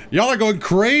 Y'all are going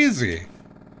crazy.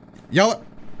 Y'all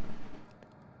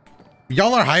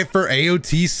are hyped for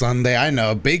AOT Sunday. I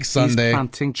know, big Sunday. He's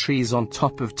planting trees on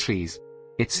top of trees.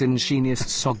 It's ingenious,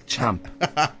 Sog Champ.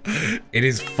 It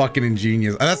is fucking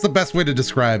ingenious. That's the best way to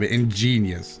describe it.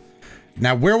 Ingenious.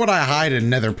 Now, where would I hide a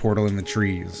nether portal in the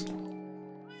trees?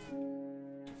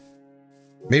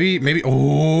 Maybe.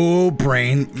 Oh,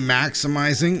 brain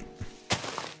maximizing.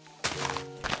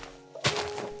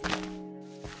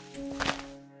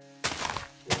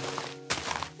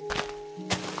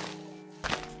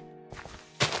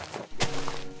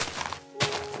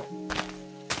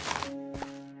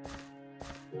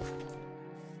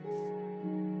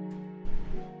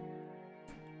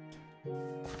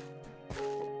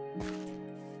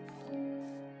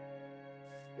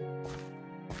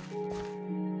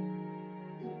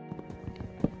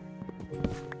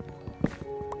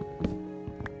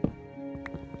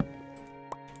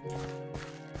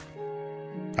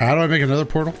 How do I make another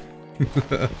portal?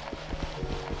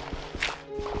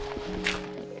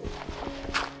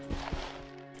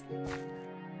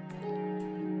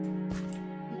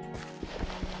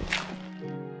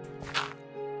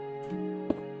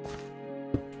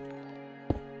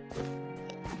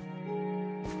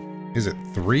 Is it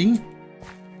 3?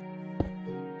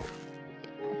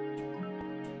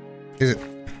 Is it?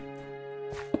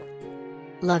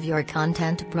 Love your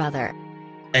content, brother.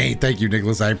 Hey, thank you,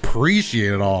 Nicholas. I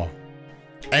appreciate it all.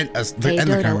 And Hey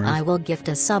Dodo, I will gift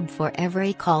a sub for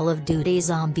every Call of Duty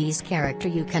Zombies character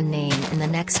you can name in the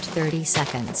next 30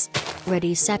 seconds.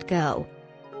 Ready, set, go.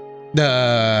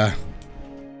 The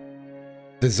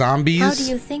zombies. How do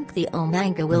you think the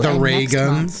Omega will the end ray next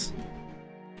guns? month?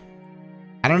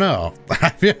 I don't know.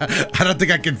 I don't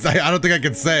think I can say. I don't think I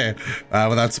can say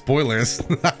without spoilers.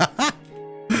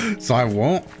 So I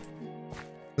won't.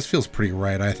 This feels pretty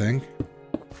right. I think.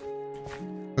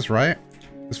 That's right.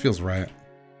 This feels right.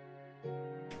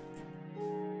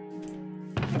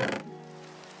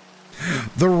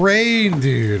 The rain,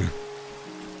 dude.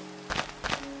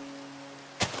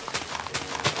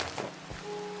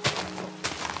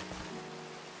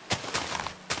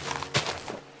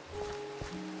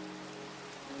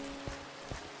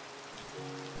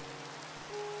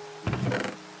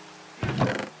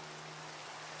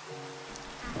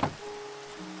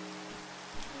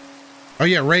 Oh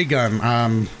yeah, ray gun.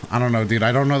 I don't know, dude.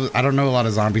 I don't know a lot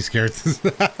of zombie characters.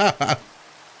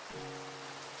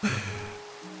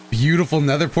 Beautiful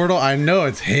nether portal. I know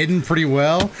it's hidden pretty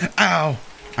well. Ow!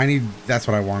 That's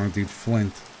what I wanted, dude.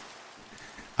 Flint.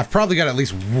 I've probably got at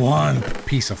least one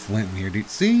piece of flint in here, dude.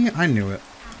 See? I knew it.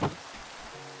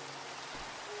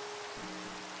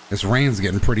 This rain's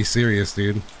getting pretty serious,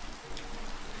 dude.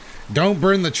 Don't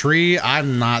burn the tree.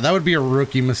 I'm not. That would be a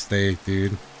rookie mistake,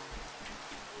 dude.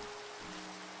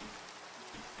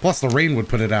 Plus, the rain would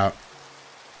put it out.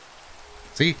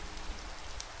 See?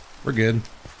 We're good.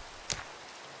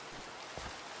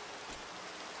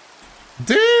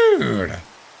 Dude!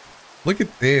 Look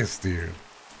at this, dude.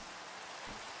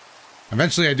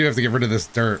 Eventually, I do have to get rid of this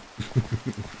dirt.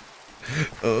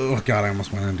 Oh, God, I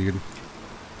almost went in, dude.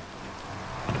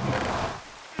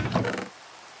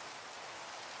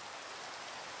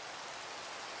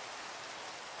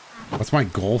 What's my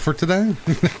goal for today?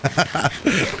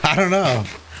 I don't know.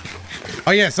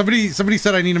 Oh yeah, somebody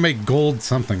said I need to make gold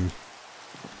something.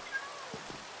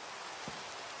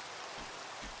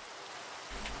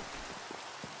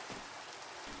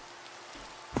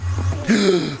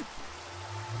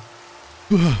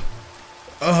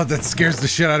 Oh, that scares the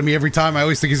shit out of me every time. I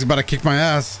always think he's about to kick my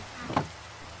ass.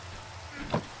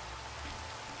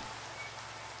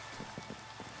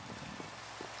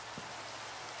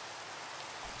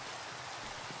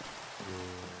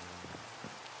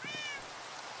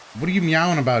 What are you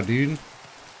meowing about, dude?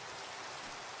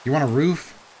 You want a roof?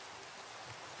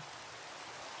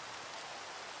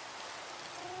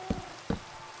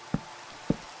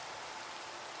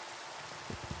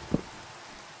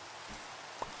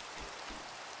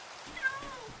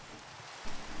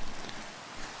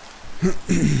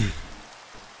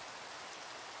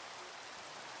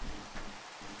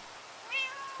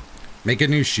 Make a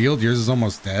new shield. Yours is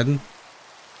almost dead.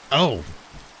 Oh.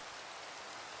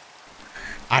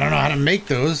 I don't know how to make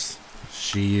those.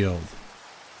 Shield.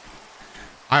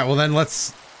 All right, well then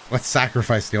let's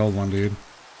sacrifice the old one, dude.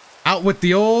 Out with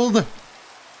the old,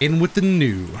 in with the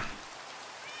new.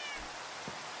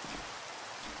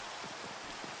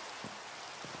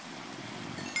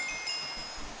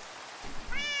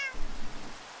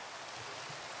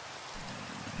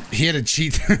 He had a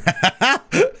cheat.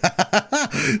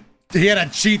 He had a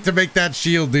cheat to make that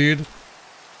shield, dude.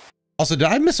 Also, did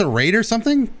I miss a raid or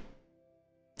something?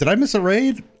 Did I miss a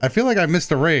raid? I feel like I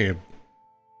missed a raid.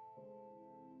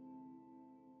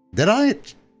 Did I?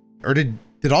 Or did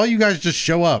all you guys just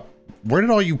show up? Where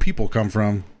did all you people come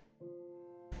from?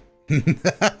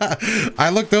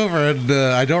 I looked over and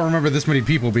I don't remember this many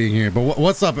people being here. But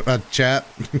what's up, chat?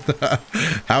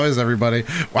 How is everybody?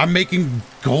 Well, I'm making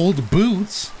gold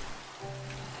boots.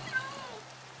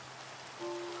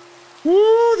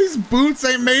 Woo, these boots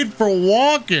ain't made for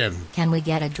walking. Can we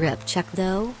get a drip check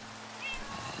though?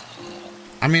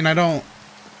 I mean, I don't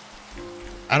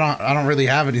really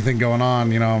have anything going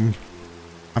on, you know.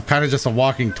 I'm kind of just a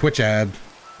walking Twitch ad.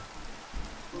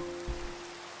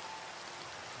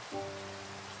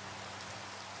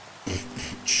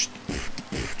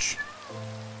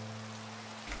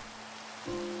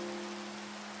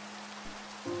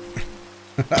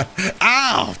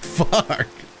 Ow, fuck.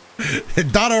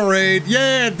 Doto raid.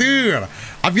 Yeah, dude.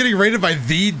 I'm getting raided by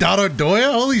the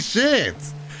DotoDoya. Holy shit.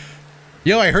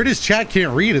 Yo, I heard his chat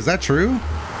can't read. Is that true?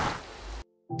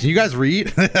 Can you guys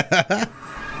read?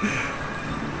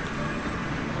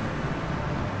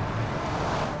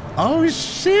 Oh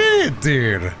shit,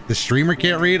 dude. The streamer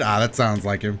can't read? Ah, that sounds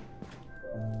like him.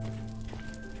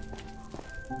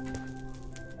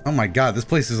 Oh my god, this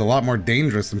place is a lot more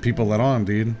dangerous than people let on,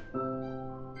 dude.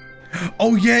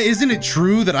 Oh yeah, isn't it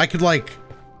true that I could like...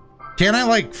 Can't I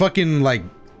like fucking like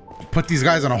put these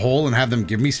guys in a hole and have them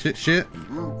give me shit?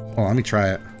 Hold on, let me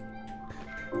try it.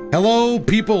 Hello,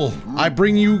 people. I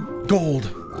bring you gold.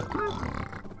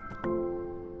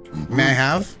 May I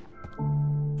have?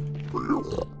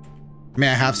 May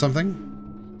I have something?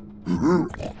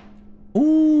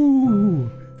 Ooh,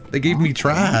 they gave me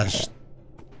trash.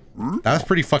 That was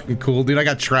pretty fucking cool, dude. I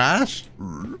got trash.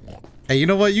 Hey, you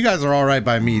know what? You guys are all right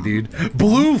by me, dude.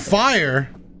 Blue fire.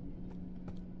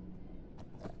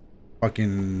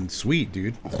 Fucking sweet,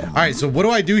 dude. All right, so what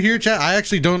do I do here, chat? I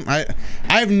actually don't. I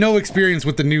have no experience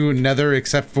with the new Nether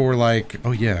except for like.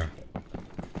 Oh yeah.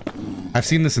 I've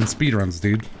seen this in speedruns,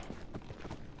 dude.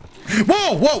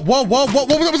 Whoa, whoa, whoa, whoa, whoa,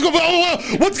 what's going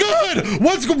on? What's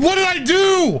good? What did I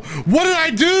do? What did I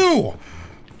do?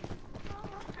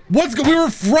 We were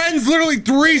friends literally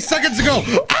 3 seconds ago.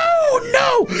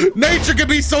 Oh no! Nature can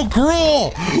be so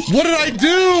cruel. What did I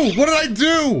do? What did I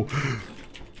do?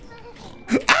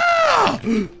 Ah!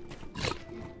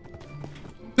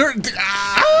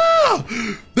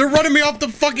 They're running me off the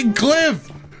fucking cliff.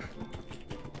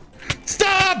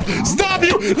 Stop! Stop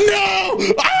you! No!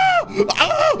 Ah!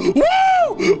 Ah! Woo!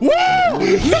 Woo!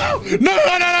 No! No!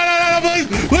 No! No! No! No! Please!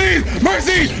 Please!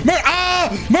 Mercy!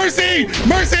 Mercy!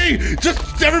 Mercy!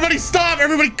 Just everybody stop!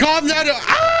 Everybody calm down!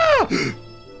 Ah!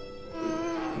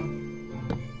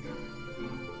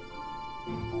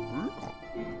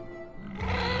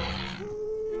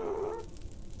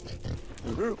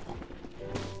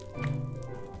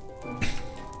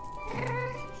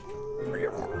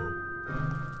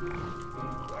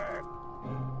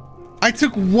 I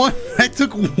took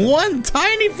one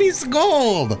tiny piece of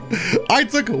gold. I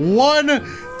took one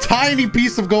tiny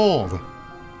piece of gold.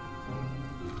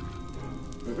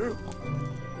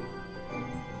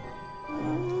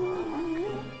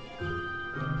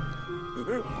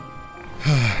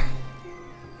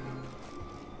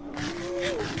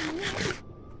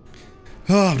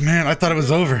 Oh man, I thought it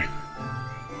was over.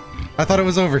 I thought it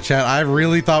was over, chat. I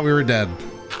really thought we were dead.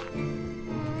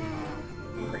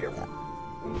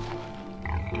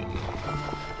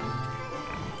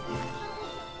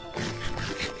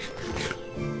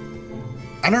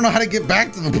 I don't know how to get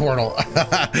back to the portal.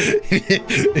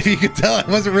 If you could tell, I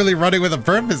wasn't really running with a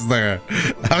purpose there.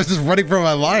 I was just running for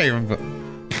my life.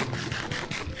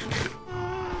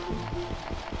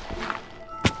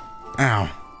 Ow.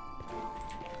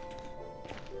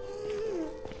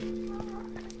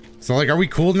 So, like, are we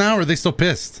cool now, or are they still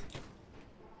pissed?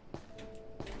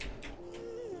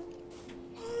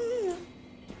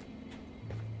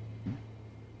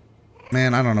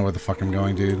 Man, I don't know where the fuck I'm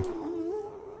going, dude.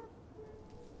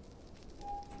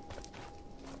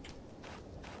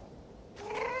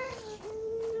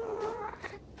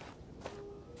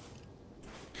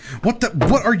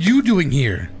 What are you doing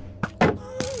here?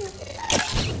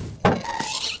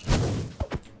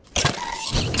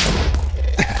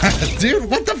 Dude,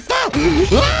 what the fuck?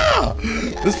 Ah!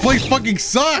 This place fucking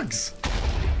sucks.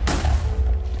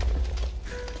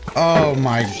 Oh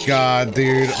my god,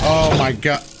 dude. Oh my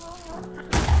god.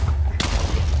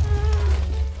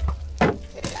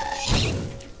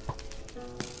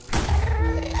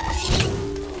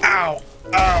 Ow.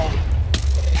 Ow.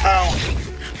 Ow.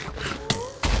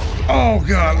 Oh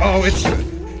god. Oh,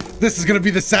 this is gonna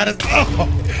be the saddest. Oh.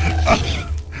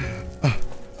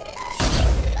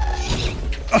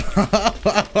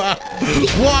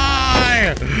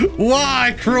 Why?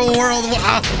 Why, cruel world?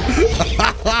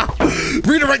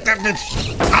 Redirect that bitch.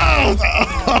 Oh,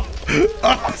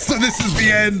 oh, so this is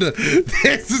the end.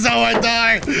 This is how I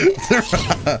die.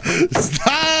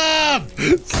 Stop!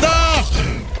 Stop!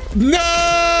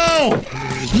 No!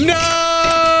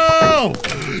 No!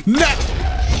 No!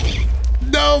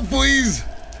 No, please!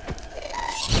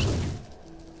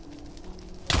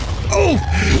 Oh!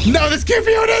 No, this can't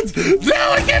be Odin's!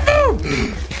 No, I can't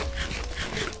move!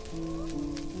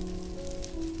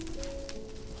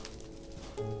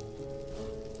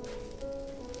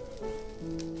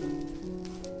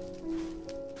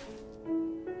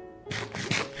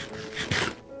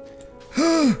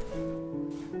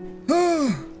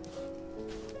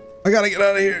 I gotta get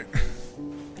out of here.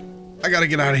 I gotta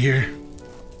get out of here.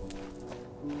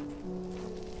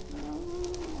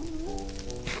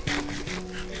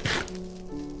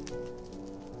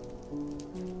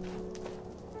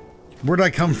 Where'd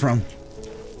I come from?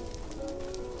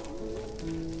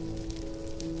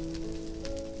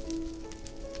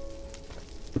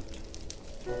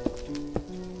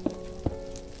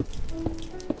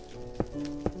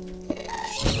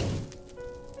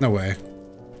 No way.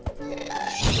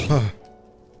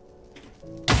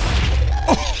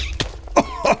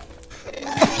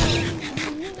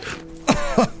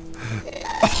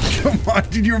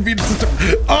 Dude, you were being such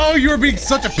a... Oh, you were being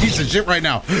such a piece of shit right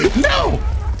now. No!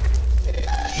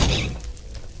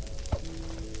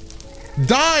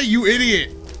 Die, you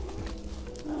idiot!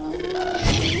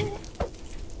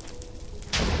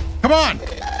 Come on!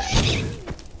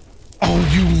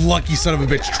 Oh, you lucky son of a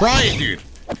bitch. Try it, dude.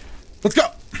 Let's go.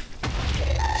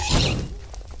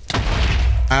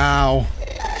 Ow.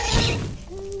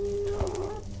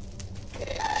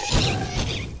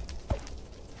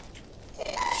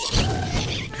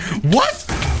 What?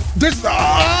 There's...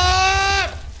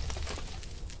 Ah!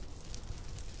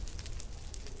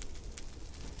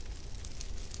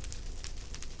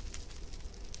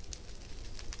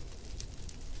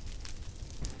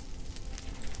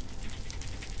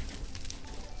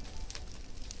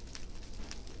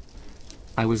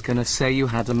 I was gonna say you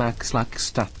had a max luck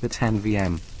stat at 10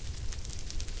 VM.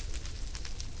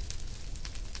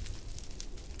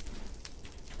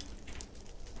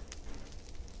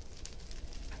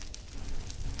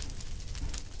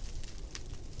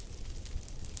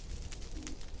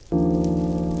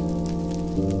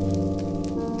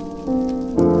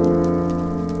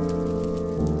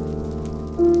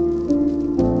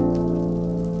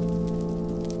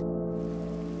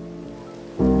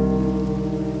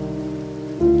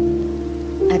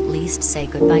 Say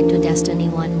goodbye to Destiny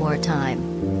one more time.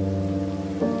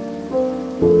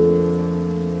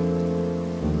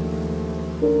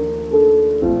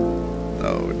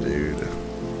 Oh, dude.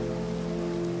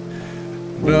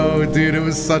 No, dude, it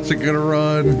was such a good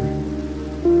run.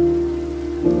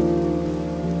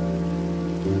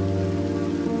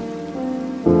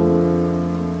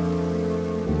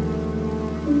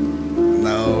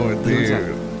 No,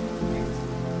 dude.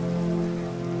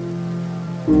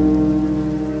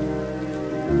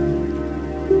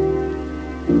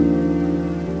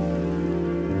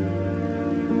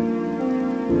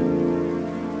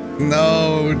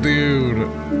 No, dude.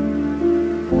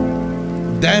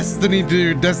 Destiny,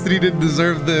 dude. Destiny didn't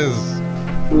deserve this.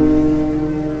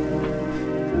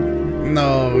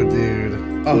 No, dude.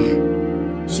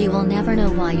 Oh. She will never know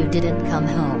why you didn't come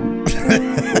home.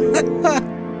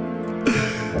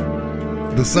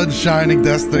 The sun's shining,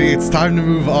 Destiny. It's time to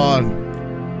move on.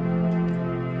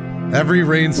 Every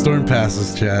rainstorm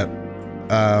passes, chat.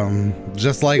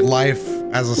 Just like life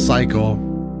as a cycle.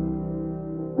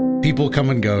 People come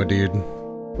and go, dude.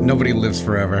 Nobody lives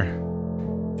forever.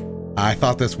 I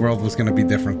thought this world was gonna be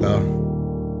different, though.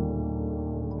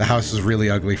 The house is really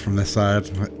ugly from this side.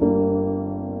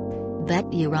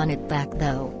 Bet you run it back,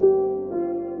 though.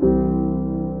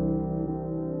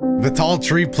 The tall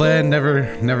tree plan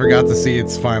never got to see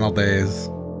its final days.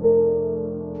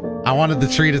 I wanted the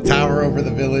tree to tower over the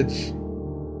village.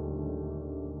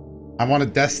 I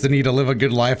wanted Destiny to live a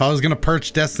good life. I was gonna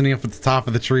perch Destiny up at the top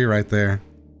of the tree right there.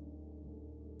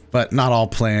 But not all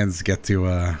plans get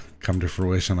to come to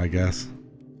fruition, I guess.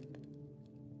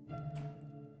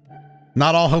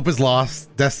 Not all hope is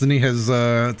lost. Destiny is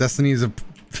a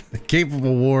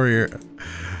capable warrior,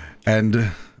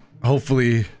 and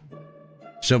hopefully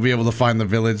she'll be able to find the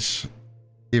village,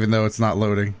 even though it's not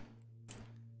loading.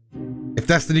 If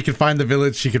Destiny can find the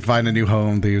village, she could find a new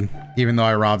home, dude. Even though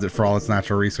I robbed it for all its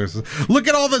natural resources. Look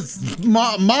at all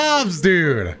the mobs,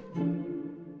 dude.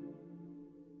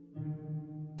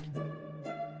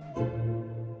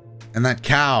 And that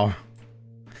cow.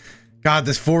 God,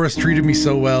 this forest treated me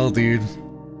so well, dude.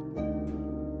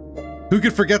 Who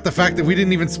could forget the fact that we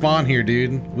didn't even spawn here,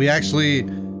 dude? We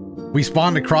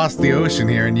spawned across the ocean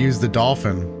here and used the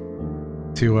dolphin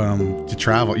to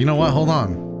travel. You know what? Hold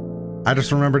on. I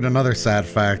just remembered another sad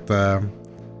fact.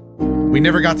 We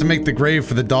never got to make the grave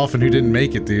for the dolphin who didn't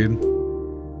make it, dude.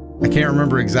 I can't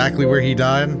remember exactly where he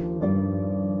died,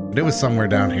 but it was somewhere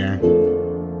down here.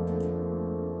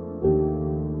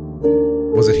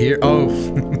 Was it here? Oh.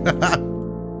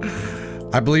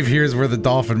 I believe here's where the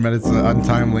dolphin met its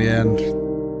untimely end.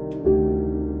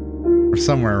 Or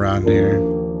somewhere around here.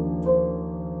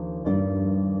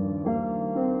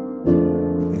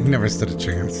 He never stood a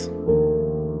chance.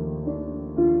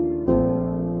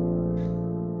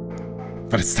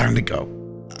 But it's time to go.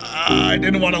 I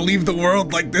didn't want to leave the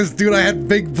world like this, dude. I had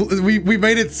big... We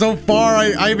made it so far.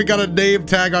 I even got a name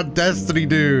tag on Destiny,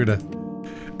 dude.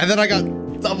 And then I got...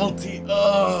 double T.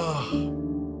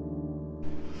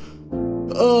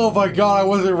 Oh my god, I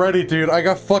wasn't ready, dude. I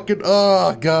got fucking...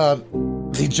 Oh god.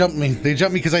 They jumped me. They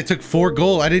jumped me because I took 4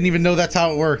 gold. I didn't even know that's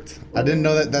how it worked. I didn't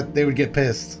know that they would get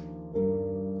pissed.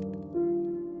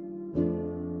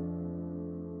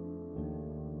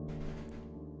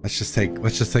 Let's just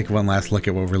take one last look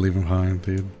at what we're leaving behind,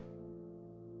 dude.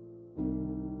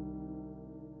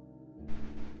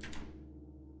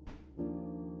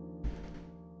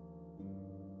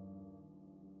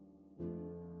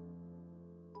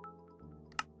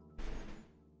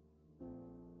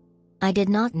 I did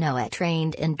not know it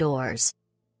rained indoors.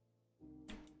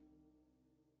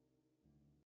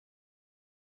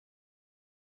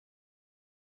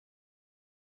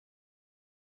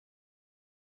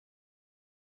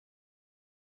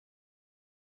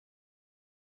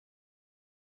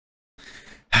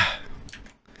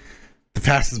 The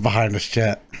past is behind us,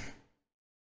 chat.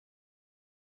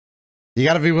 You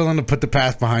gotta be willing to put the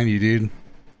past behind you, dude.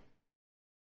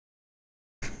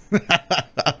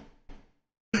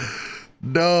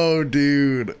 No,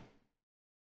 dude.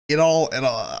 It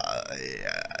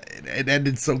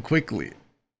ended so quickly.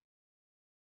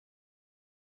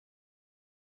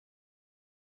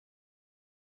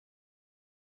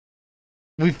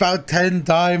 We found 10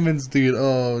 diamonds, dude.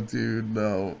 Oh, dude,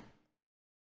 no.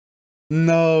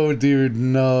 No, dude,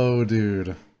 no,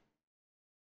 dude.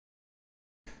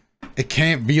 It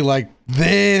can't be like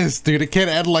this, dude. It can't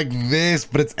end like this,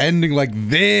 but it's ending like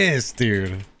this,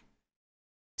 dude.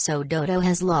 So Doto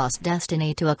has lost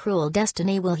destiny to a cruel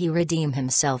destiny. Will he redeem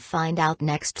himself? Find out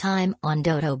next time on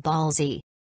Doto Ball Z.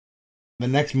 The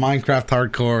next Minecraft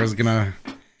hardcore is gonna...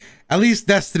 At least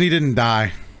Destiny didn't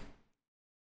die.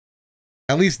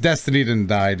 At least Destiny didn't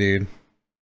die, dude.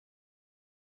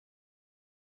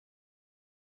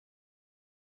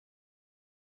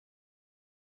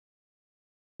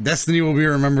 Destiny will be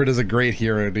remembered as a great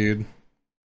hero, dude.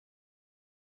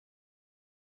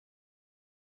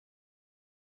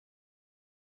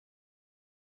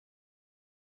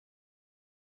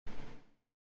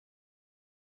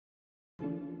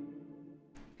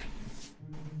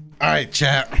 Alright,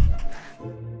 chat.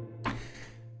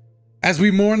 As we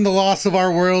mourn the loss of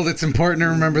our world, it's important to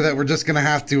remember that we're just gonna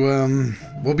have to,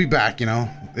 we'll be back, you know?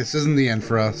 This isn't the end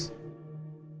for us.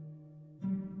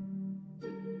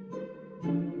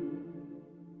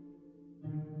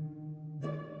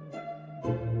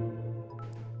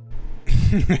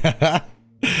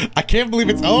 I can't believe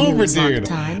it's over, dude.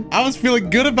 I was feeling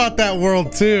good about that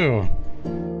world too.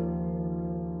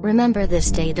 Remember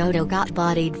this day Doto got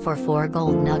bodied for 4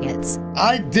 gold nuggets.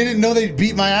 I didn't know they'd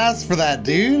beat my ass for that,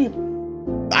 dude.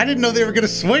 I didn't know they were gonna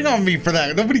swing on me for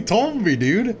that. Nobody told me,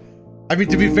 dude. I mean,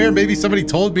 to be fair, maybe somebody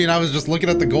told me and I was just looking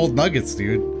at the gold nuggets,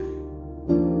 dude.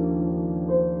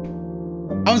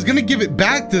 I was gonna give it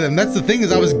back to them. That's the thing,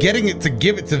 is I was getting it to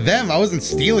give it to them. I wasn't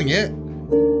stealing it.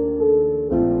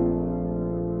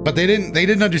 But they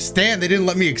didn't understand. They didn't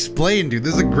let me explain, dude.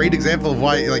 This is a great example of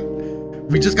why, like,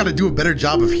 we just got to do a better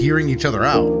job of hearing each other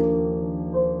out.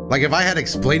 Like, if I had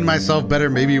explained myself better,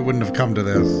 maybe it wouldn't have come to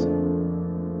this.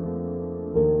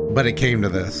 But it came to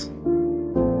this.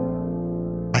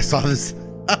 I saw this.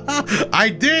 I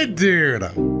did, dude.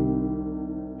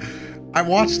 I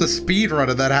watched the speed run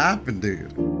of that happen,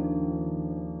 dude.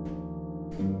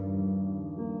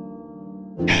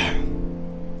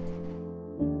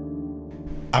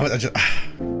 I just...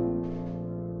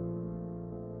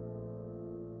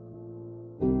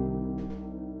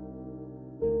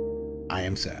 I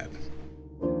am sad.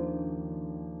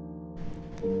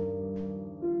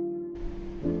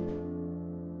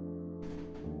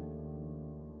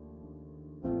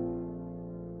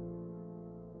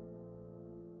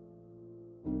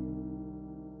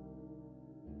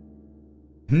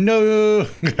 No.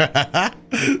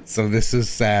 So this is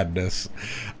sadness.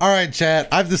 All right, chat.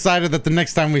 I've decided that the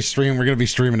next time we stream, we're going to be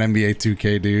streaming NBA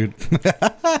 2K, dude.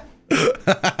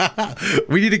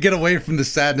 We need to get away from the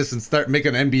sadness and start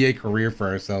making an NBA career for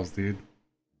ourselves, dude.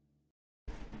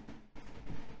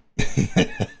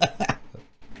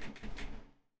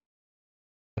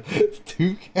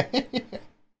 2K?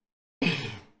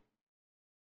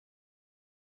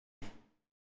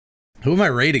 Who am I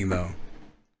rating, though?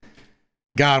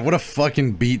 God, what a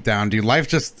fucking beatdown, dude. Life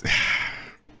just...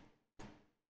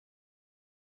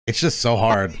 It's just so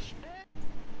hard.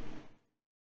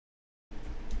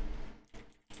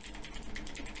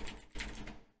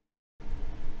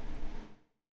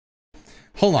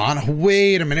 Hold on.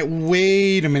 Wait a minute.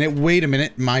 Wait a minute. Wait a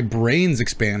minute. My brain's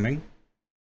expanding.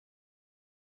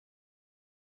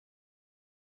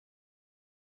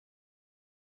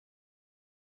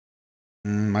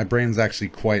 My brain's actually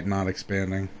quite not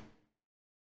expanding.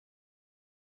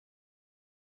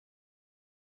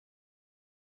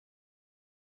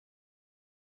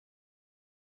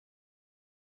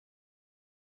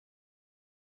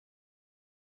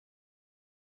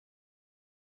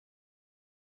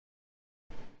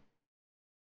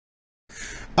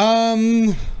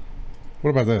 What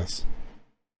about this?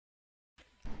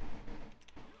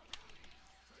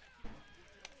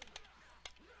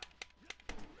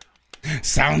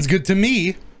 Sounds good to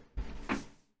me.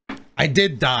 I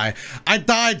did die. I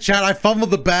died, chat. I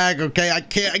fumbled the bag, okay? I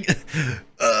can't...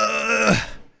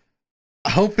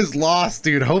 Hope is lost,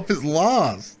 dude. Hope is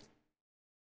lost.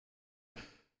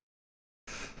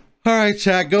 All right,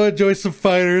 chat. Go enjoy some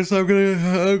fighters. I'm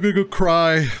gonna go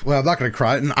cry. Well, I'm not gonna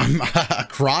cry. I'm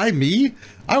cry me?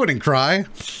 I wouldn't cry.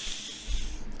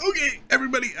 Okay,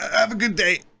 everybody, have a good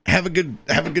day. Have a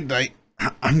good night.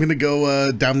 I'm gonna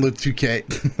go download 2K.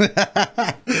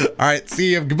 All right,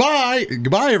 see you. Goodbye.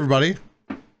 Goodbye, everybody.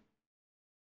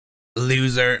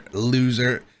 Loser.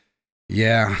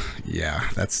 Yeah,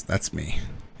 that's me.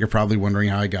 You're probably wondering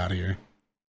how I got here.